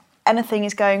wherever anything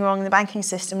is going wrong in the banking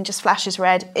system, just flashes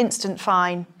red, instant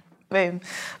fine, boom.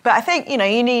 But I think you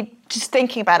need. Just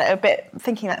thinking about it a bit,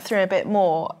 thinking that through a bit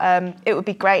more, it would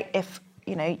be great if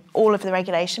all of the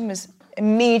regulation was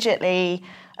immediately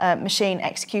machine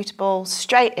executable,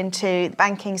 straight into the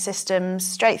banking systems,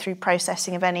 straight through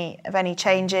processing of any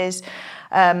changes.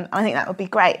 I think that would be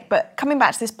great. But coming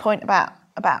back to this point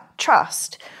about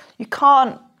trust, you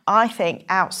can't, I think,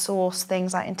 outsource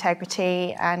things like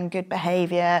integrity and good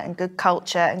behaviour and good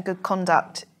culture and good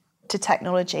conduct to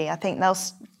technology. I think there'll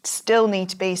still need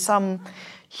to be some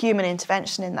human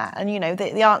intervention in that. And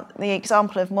the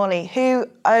example of Molly, who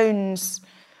owns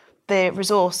the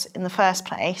resource in the first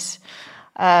place?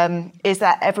 Is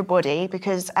that everybody?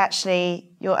 Because actually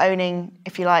you're owning,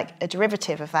 if you like, a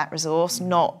derivative of that resource,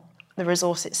 not the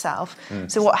resource itself.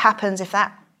 So what happens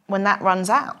when that runs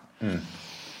out?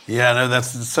 Yeah, no, that's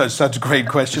such great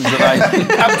questions that I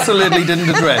absolutely didn't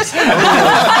address.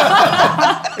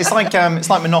 It's like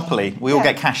Monopoly. We all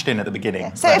get cashed in at the beginning.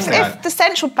 Yeah. So if the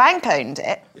central bank owned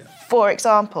it, for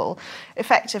example,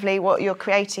 effectively what you're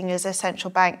creating is a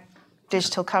central bank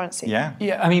digital currency. Yeah.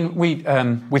 I mean, we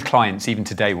with clients, even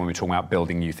today when we're talking about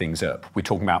building new things up, we're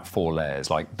talking about 4 layers,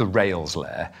 like the Rails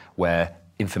layer, where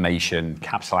information,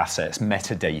 capital assets,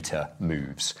 metadata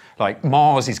moves. Like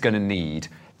Mars is going to need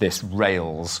this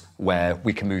Rails where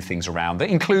we can move things around that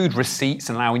include receipts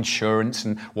and allow insurance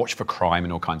and watch for crime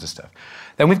and all kinds of stuff.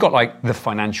 Then we've got like the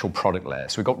financial product layer.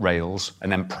 So we've got Rails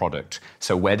and then product.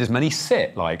 So where does money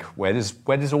sit? Like where is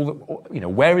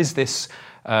this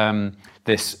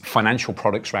this financial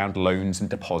products around loans and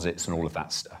deposits and all of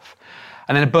that stuff?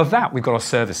 And then above that we've got our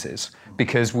services,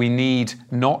 because we need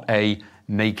not a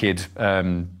naked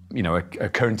a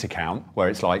current account where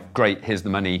it's like, great, here's the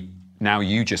money, now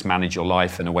you just manage your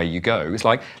life and away you go. It's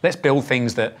like, let's build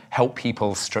things that help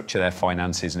people structure their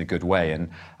finances in a good way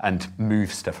and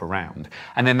move stuff around.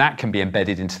 And then that can be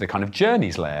embedded into the kind of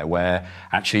journeys layer, where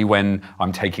actually when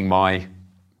I'm taking my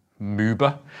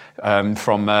Moober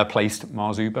from place to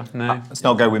Mars Uber. No, let's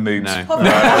not go with Moobs. No.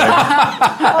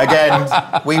 Again,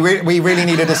 we really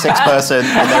needed a 6th person,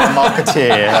 and they're a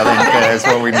marketeer. I think is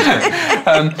what we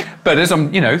need. But as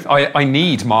I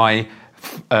need my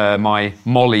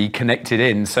Molly connected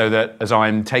in, so that as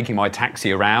I'm taking my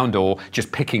taxi around or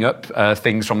just picking up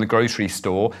things from the grocery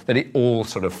store, that it all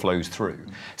sort of flows through.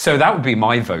 So that would be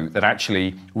my vote, that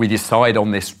actually we decide on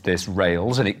this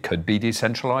Rails, and it could be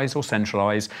decentralized or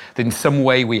centralized, that in some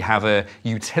way we have a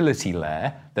utility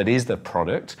layer that is the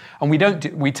product, and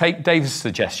we take Dave's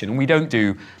suggestion and we don't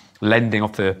do lending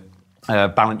off the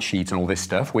balance sheet and all this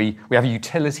stuff. We have a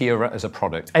utility as a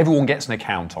product. Everyone gets an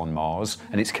account on Mars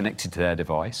and it's connected to their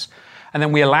device. And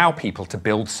then we allow people to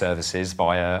build services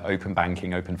via open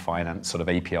banking, open finance, sort of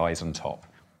APIs on top.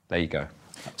 There you go.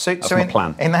 That's my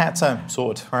plan. In that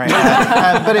sort, right?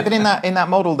 But in that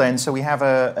model then, so we have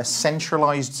a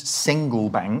centralized single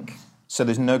bank. So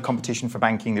there's no competition for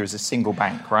banking. There is a single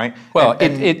bank, right? Well,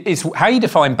 it's how you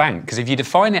define bank, because if you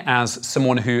define it as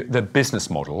someone who, the business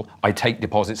model, I take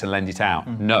deposits and lend it out,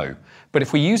 no. But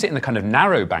if we use it in the kind of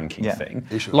narrow banking thing,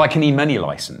 like an e-money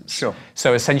license,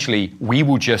 so essentially we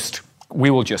will just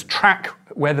track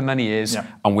where the money is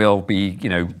and we'll be,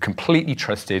 completely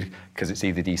trusted because it's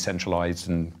either decentralized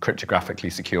and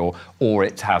cryptographically secure or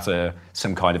it has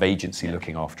some kind of agency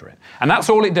looking after it. And that's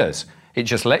all it does. It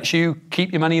just lets you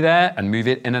keep your money there and move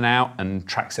it in and out and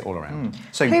tracks it all around.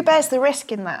 So who bears the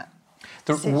risk in that?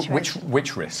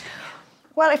 Which risk?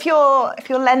 Well, if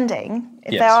you're lending,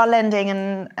 if there are lending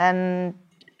and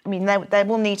I mean there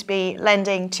will need to be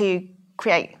lending to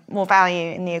create more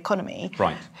value in the economy.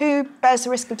 Right. Who bears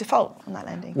the risk of default on that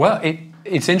lending? Well,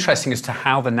 it's interesting as to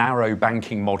how the narrow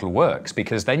banking model works,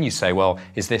 because then you say, well,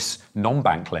 is this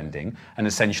non-bank lending? And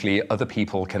essentially other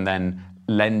people can then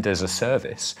lend as a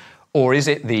service. Or is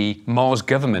it the Mars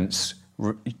government's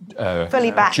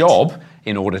job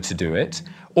in order to do it?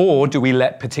 Or do we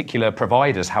let particular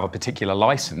providers have a particular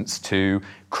license to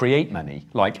create money?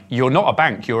 Like, you're not a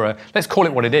bank, let's call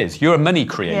it what it is. You're a money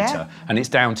creator, and it's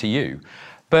down to you.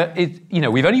 But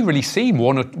we've only really seen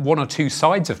one or two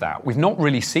sides of that. We've not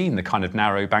really seen the kind of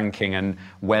narrow banking and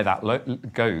where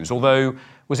that goes. Although,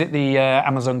 was it the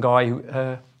Amazon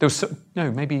guy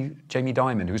maybe Jamie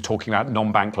Dimon, who was talking about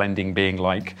non-bank lending being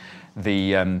like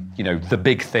the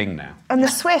big thing now. And the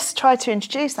Swiss tried to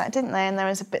introduce that, didn't they? And there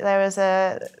was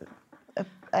a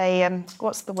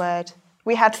what's the word?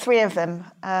 We had 3 of them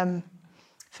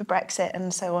for Brexit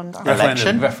and so on.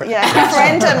 Election?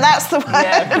 Referendum, that's the word.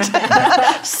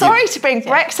 Yeah. Sorry to bring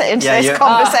Brexit into this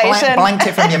conversation. Blanked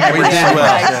it from your memory.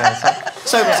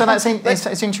 So that's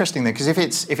it's interesting then, because if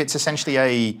it's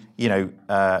essentially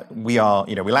we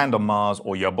land on Mars,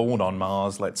 or you're born on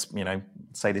Mars, let's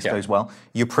say this goes well,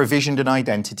 you're provisioned an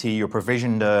identity, you're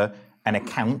provisioned an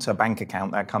account, a bank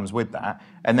account that comes with that,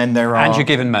 and then and you're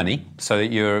given money so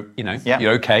that you're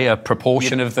okay, a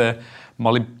proportion of the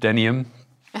molybdenum.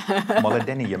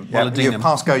 You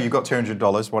pass go, you've got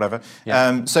 $200, whatever.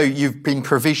 So you've been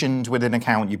provisioned with an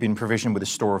account, you've been provisioned with a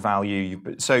store of value.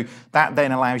 So that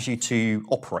then allows you to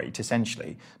operate,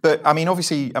 essentially. But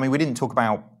obviously, we didn't talk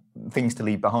about things to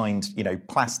leave behind,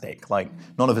 plastic. Like,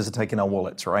 none of us are taking our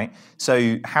wallets, right?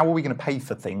 So how are we going to pay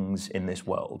for things in this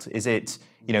world? Is it,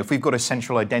 if we've got a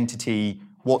central identity,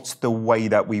 what's the way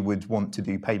that we would want to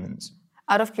do payments?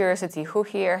 Out of curiosity, who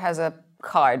here has a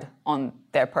card on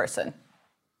their person?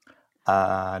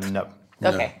 No.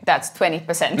 Okay, that's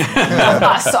 20% of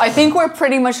us. So I think we're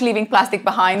pretty much leaving plastic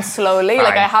behind slowly. Fine.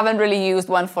 Like, I haven't really used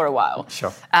one for a while.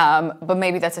 Sure. But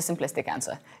maybe that's a simplistic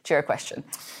answer to your question.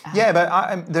 Yeah,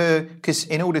 but because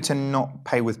in order to not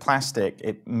pay with plastic,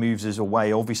 it moves us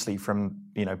away, obviously, from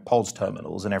POS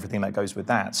terminals and everything that goes with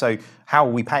that. So how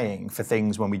are we paying for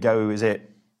things when we go? Is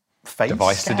it face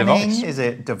device scanning? To device? Is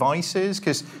it devices?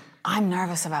 Because I'm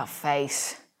nervous about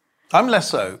face. I'm less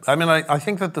so. I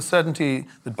think that the certainty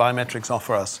that biometrics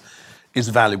offer us is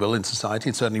valuable in society.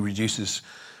 It certainly reduces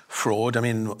fraud.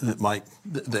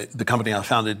 The company I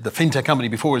founded, the fintech company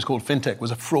before it was called Fintech, was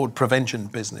a fraud prevention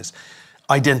business.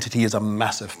 Identity is a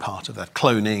massive part of that,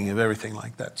 cloning, of everything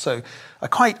like that. So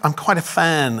I'm quite a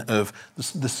fan of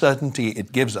the certainty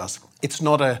it gives us. It's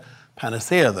not a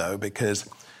panacea, though, because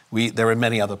there are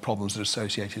many other problems that are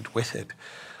associated with it.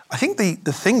 I think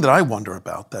the thing that I wonder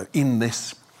about, though, in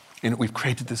this, we've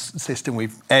created this system,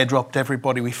 we've airdropped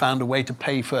everybody, we found a way to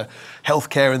pay for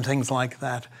healthcare and things like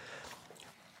that.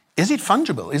 Is it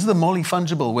fungible? Is the Molly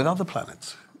fungible with other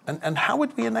planets? And how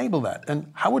would we enable that?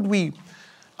 And how would we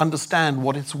understand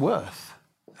what it's worth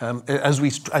as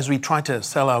we try to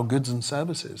sell our goods and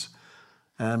services?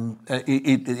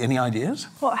 Any ideas?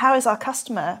 Well, how is our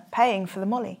customer paying for the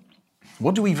Molly?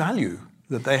 What do we value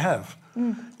that they have?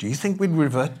 Do you think we'd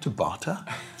revert to barter?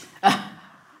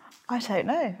 I don't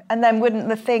know. And then wouldn't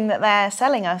the thing that they're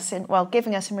selling us,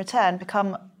 giving us in return,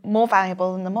 become more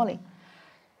valuable than the Molly?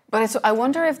 But I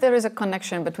wonder if there is a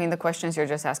connection between the questions you're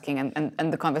just asking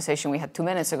and the conversation we had 2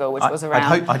 minutes ago, which was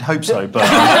around... I'd hope so, but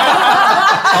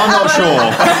I'm not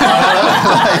sure.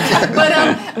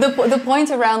 But the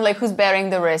point around who's bearing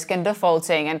the risk and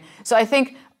defaulting, and so I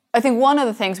think one of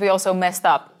the things we also messed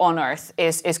up on Earth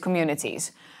is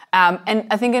communities. And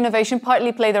I think innovation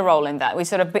partly played a role in that.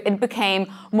 It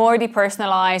became more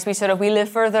depersonalized. We live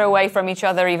further away from each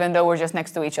other, even though we're just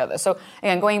next to each other. So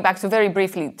again, going back to very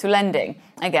briefly to lending,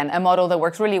 again, a model that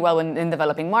works really well in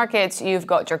developing markets. You've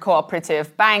got your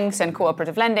cooperative banks and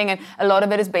cooperative lending, and a lot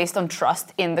of it is based on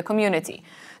trust in the community.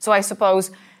 So I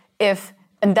suppose if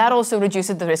And that also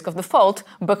reduces the risk of default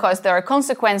because there are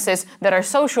consequences that are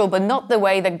social, but not the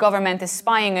way the government is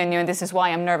spying on you. And this is why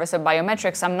I'm nervous of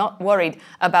biometrics. I'm not worried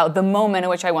about the moment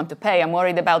in which I want to pay. I'm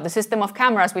worried about the system of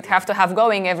cameras we'd have to have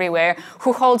going everywhere,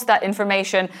 who holds that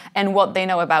information and what they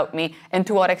know about me, and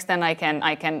to what extent I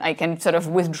can sort of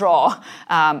withdraw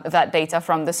that data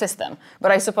from the system.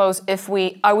 But I suppose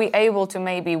are we able to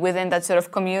maybe within that sort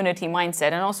of community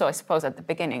mindset, and also I suppose at the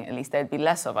beginning at least there'd be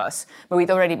less of us, but we'd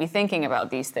already be thinking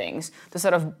about these things to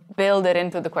sort of build it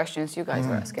into the questions you guys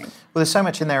were asking. Well, there's so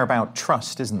much in there about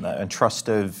trust, isn't there? And trust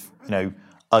of,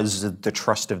 us, the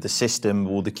trust of the system,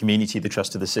 or the community, the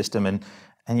trust of the system. And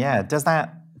yeah, does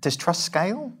trust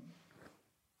scale?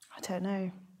 I don't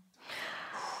know.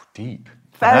 Deep.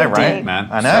 Very I know, right, deep. Man.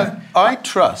 I know. So I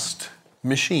trust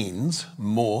machines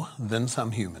more than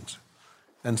some humans.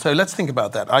 And so let's think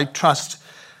about that. I trust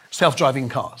self-driving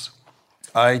cars.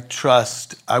 I'd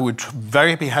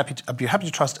be happy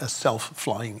to trust a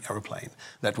self-flying aeroplane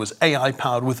that was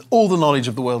AI-powered with all the knowledge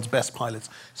of the world's best pilots,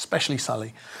 especially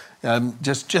Sully,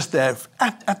 just there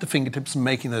at the fingertips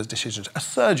making those decisions. A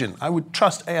surgeon, I would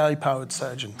trust AI-powered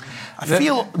surgeon. I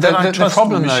feel that I trust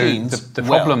machines. The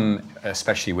problem,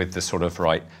 especially with the sort of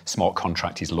smart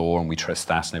contracts law, and we trust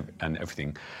that and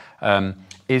everything,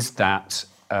 is that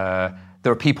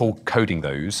there are people coding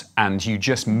those, and you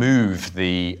just move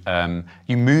the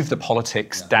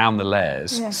politics down the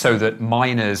layers so that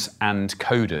miners and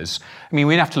coders. I mean,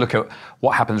 we have to look at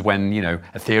what happens when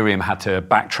Ethereum had to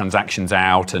back transactions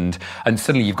out, and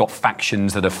suddenly you've got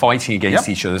factions that are fighting against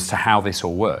each other as to how this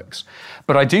all works.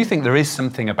 But I do think there is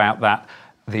something about that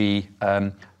the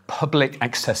public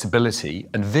accessibility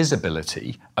and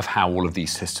visibility of how all of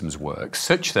these systems work,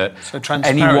 such that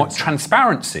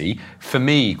transparency for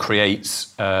me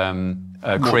creates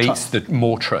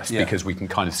more trust because we can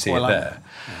kind of see it there.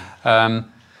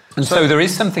 And so there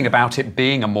is something about it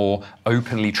being a more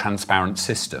openly transparent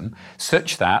system,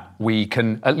 such that we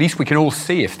can all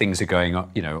see if things are going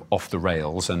off the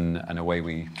rails and away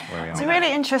we are. It's a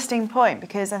really interesting point,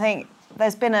 because I think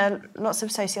there's been lots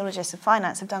of sociologists of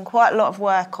finance have done quite a lot of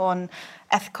work on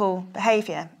ethical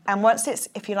behaviour. And once it's,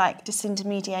 if you like,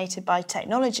 disintermediated by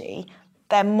technology,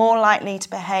 they're more likely to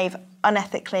behave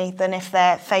unethically than if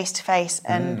they're face-to-face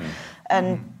and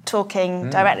talking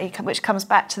directly, which comes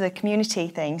back to the community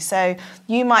thing. So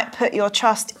you might put your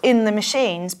trust in the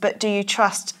machines, but do you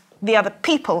trust the other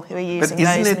people who are using those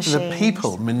machines? But isn't it the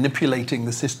people manipulating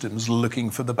the systems looking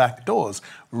for the back doors,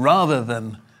 rather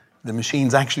than the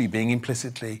machines actually being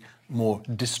implicitly more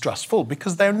distrustful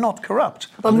because they're not corrupt,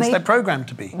 unless they're programmed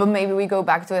to be? But maybe we go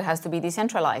back to it has to be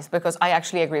decentralized, because I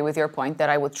actually agree with your point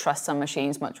that I would trust some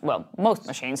machines most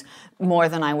machines, more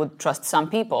than I would trust some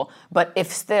people. But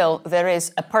if still there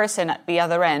is a person at the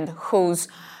other end who's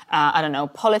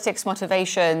politics,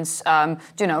 motivations,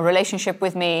 relationship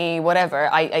with me, whatever,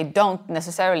 I don't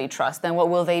necessarily trust, then what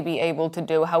will they be able to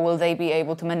do? How will they be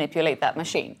able to manipulate that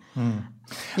machine?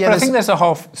 Yeah, but I think there's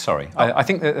I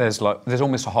think that there's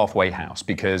almost a halfway house,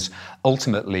 because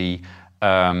ultimately,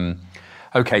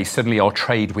 suddenly our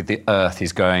trade with the earth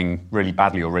is going really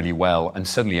badly or really well, and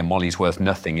suddenly a molly's worth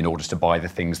nothing in order to buy the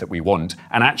things that we want.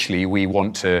 And actually, we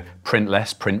want to print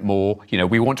less, print more.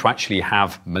 We want to actually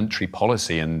have monetary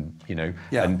policy and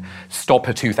stop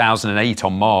a 2008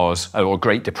 on Mars or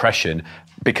Great Depression,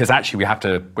 because actually we have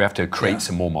to create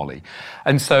some more molly.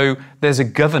 And so there's a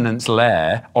governance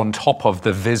layer on top of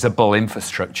the visible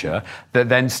infrastructure that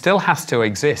then still has to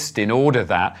exist in order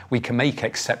that we can make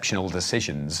exceptional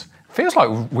decisions. Feels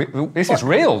like this is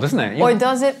real, doesn't it? Or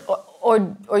does it,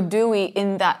 or do we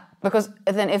in that, because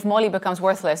then if molly becomes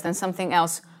worthless, then something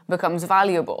else becomes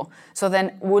valuable. So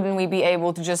then wouldn't we be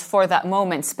able to just for that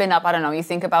moment spin up, you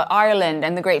think about Ireland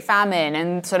and the Great Famine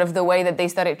and sort of the way that they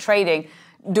started trading.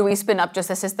 Do we spin up just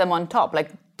a system on top?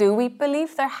 Do we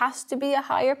believe there has to be a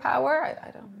higher power? I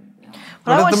don't know.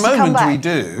 Well, at the moment we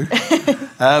do.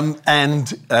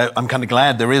 And I'm kind of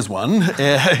glad there is one.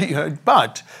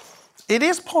 But it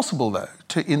is possible, though,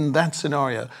 in that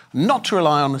scenario, not to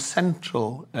rely on a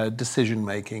central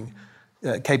decision-making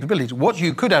capability. What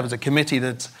you could have is a committee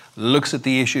that looks at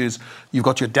the issues. You've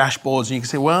got your dashboards, and you can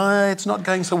say, well, it's not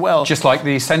going so well. Just like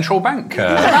the central bank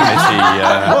committee.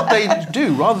 What they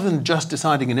do, rather than just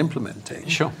deciding and implementing,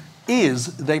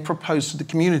 is they propose to the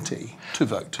community to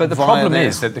vote. But the problem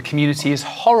is that the community is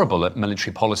horrible at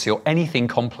monetary policy or anything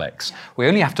complex. We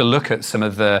only have to look at some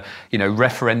of the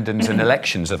referendums and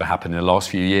elections that have happened in the last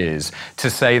few years to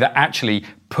say that actually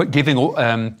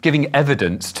giving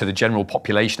evidence to the general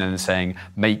population and saying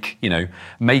make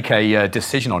a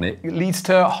decision on it, it leads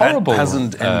to horrible. That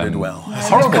hasn't ended well.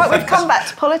 We've come back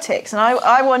to politics, and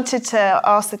I wanted to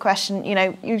ask the question.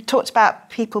 You talked about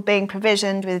people being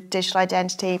provisioned with digital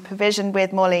identity, provisioned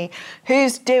with Molly.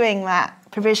 Who's doing that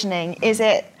provisioning? Is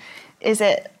it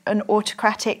an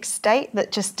autocratic state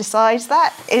that just decides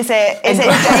that? Is it David?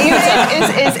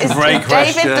 Is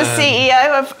David the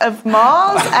CEO of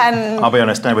Mars? And I'll be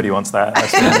honest, nobody wants that.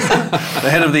 The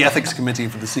head of the ethics committee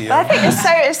for the CEO. I think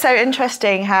it's so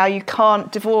interesting how you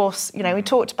can't divorce. We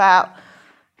talked about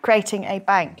creating a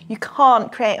bank. You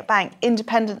can't create a bank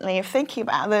independently of thinking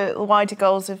about the wider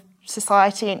goals of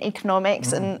society and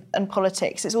economics and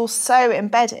politics. It's all so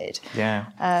embedded. Yeah.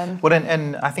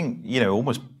 And I think,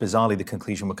 almost bizarrely, the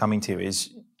conclusion we're coming to is,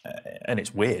 and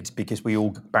it's weird because we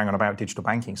all bang on about digital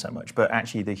banking so much, but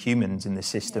actually the humans in the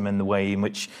system and the way in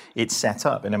which it's set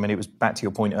up. And I mean, it was back to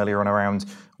your point earlier on around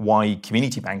why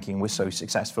community banking was so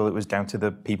successful. It was down to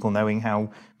the people knowing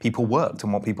how people worked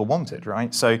and what people wanted,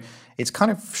 right? So it's kind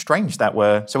of strange that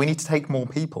so we need to take more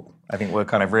people. I think we're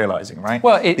kind of realizing, right?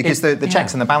 Well, because the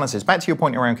checks and the balances. Back to your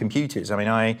point around computers. I mean,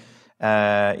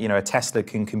 a Tesla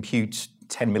can compute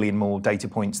 10 million more data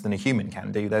points than a human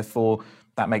can do. Therefore,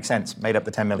 that makes sense. Made up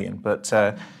the 10 million. But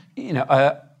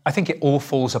I think it all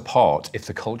falls apart if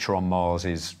the culture on Mars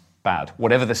is bad.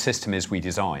 Whatever the system is we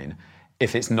design,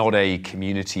 if it's not a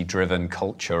community-driven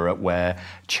culture where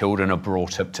children are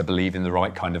brought up to believe in the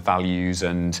right kind of values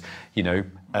and,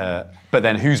 but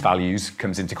then whose values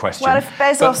comes into question. Well, if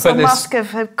Bezos or Musk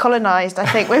have colonised, I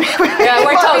think we're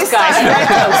toast, guys.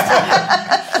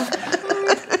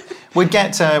 We're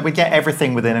toast. We'd get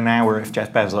everything within an hour if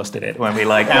Jeff Bezos did it. When we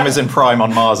Amazon Prime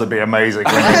on Mars would be amazing.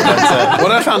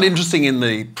 What I found interesting in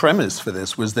the premise for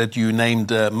this was that you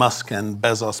named Musk and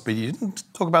Bezos, but you didn't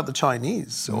talk about the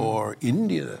Chinese or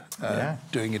India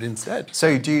doing it instead.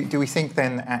 So do we think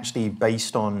then actually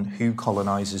based on who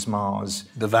colonises Mars,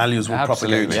 the values will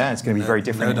propagate? Yeah, it's going to be very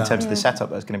different in terms of the setup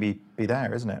that's going to be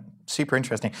there, isn't it? Super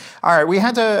interesting. All right, we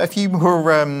had a few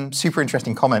more super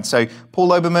interesting comments. So Paul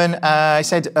Oberman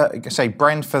said,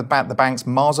 brand for the banks,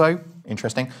 Marzo.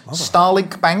 Interesting.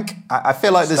 Starlink Bank. I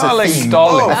feel like there's a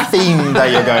theme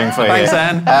that you're going for here. Thanks,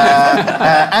 Anne.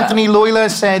 Anthony Loyler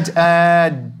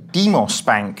said Demos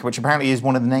Bank, which apparently is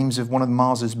one of the names of one of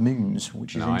Mars's moons,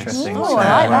 which is interesting. Oh,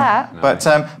 I like that. But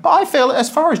I feel, as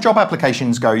far as job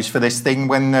applications goes for this thing,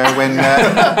 when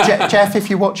Jeff, if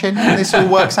you're watching, and this all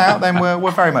works out, then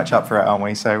we're very much up for it, aren't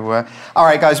we? So, all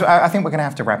right, guys, I think we're going to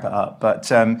have to wrap it up. But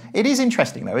it is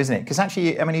interesting, though, isn't it? Because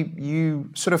actually, I mean, you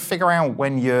sort of figure out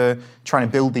when you're trying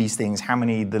to build these things, how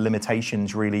many the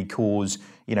limitations really cause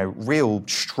real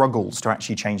struggles to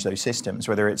actually change those systems,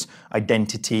 whether it's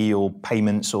identity or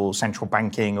payments or central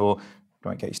banking or I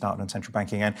won't get you started on central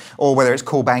banking again, or whether it's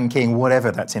core banking,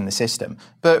 whatever that's in the system.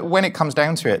 But when it comes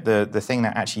down to it, the thing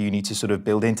that actually you need to sort of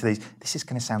build into these, this is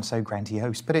going to sound so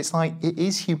grandiose, but it's like, it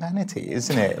is humanity,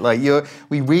 isn't it? Like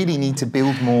we really need to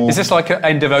build more. Is this like an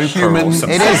end of Oprah or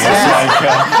something? It is,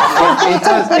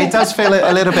 yeah. It does feel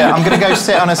a little bit. I'm going to go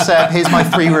sit on a set, here's my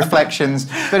 3 reflections.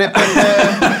 But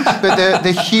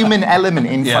the human element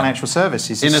in financial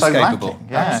services is so lacking.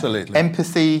 Yeah. Absolutely.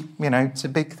 Empathy, it's a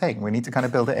big thing. We need to kind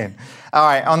of build it in. All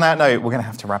right, on that note, we're going to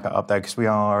have to wrap it up, though, because we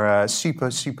are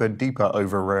super, super duper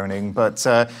overrunning. But,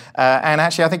 and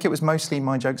actually, I think it was mostly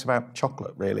my jokes about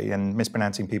chocolate, really, and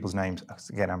mispronouncing people's names.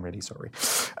 Again, I'm really sorry.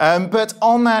 But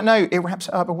on that note, it wraps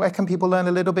it up. Where can people learn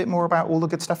a little bit more about all the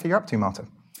good stuff that you're up to, Marta?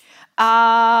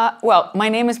 Well, my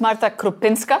name is Marta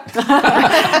Krupinska. Again,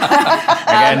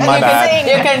 my bad.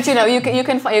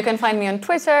 You can find me on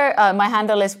Twitter. My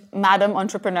handle is Madam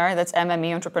Entrepreneur. That's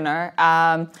MME Entrepreneur.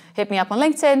 Hit me up on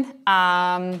LinkedIn.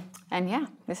 And yeah,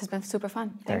 this has been super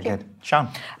fun. Thank you. Very good. Sean?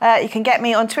 You can get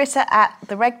me on Twitter at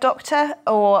The Reg Doctor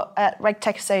or at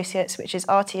RegTech Associates, which is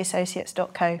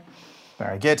rtassociates.co.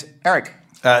 Very good. Eric?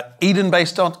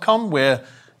 Edenbase.com. We're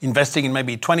investing in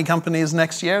maybe 20 companies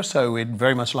next year, so we'd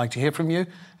very much like to hear from you.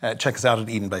 Check us out at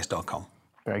edenbase.com.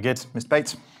 Very good. Mr.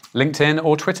 Bates? LinkedIn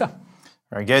or Twitter.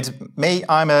 Very good. Me,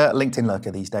 I'm a LinkedIn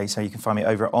lurker these days, so you can find me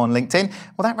over on LinkedIn.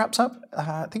 Well, that wraps up.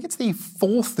 I think it's the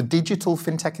 4th digital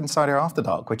FinTech Insider After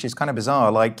Dark, which is kind of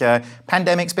bizarre.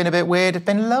 Pandemic's been a bit weird. It's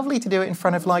been lovely to do it in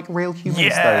front of real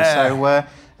humans, though. So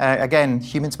again,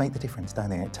 humans make the difference, don't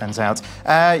they? It turns out.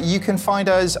 You can find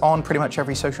us on pretty much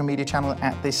every social media channel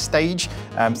at this stage.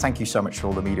 Thank you so much for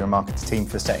all the media and marketing team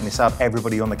for setting this up.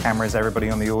 Everybody on the cameras, everybody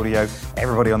on the audio,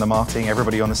 everybody on the marketing,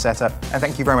 everybody on the setup. And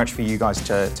thank you very much for you guys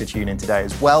to tune in today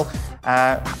as well.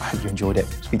 I hope you enjoyed it.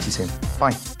 Speak to you soon.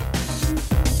 Bye.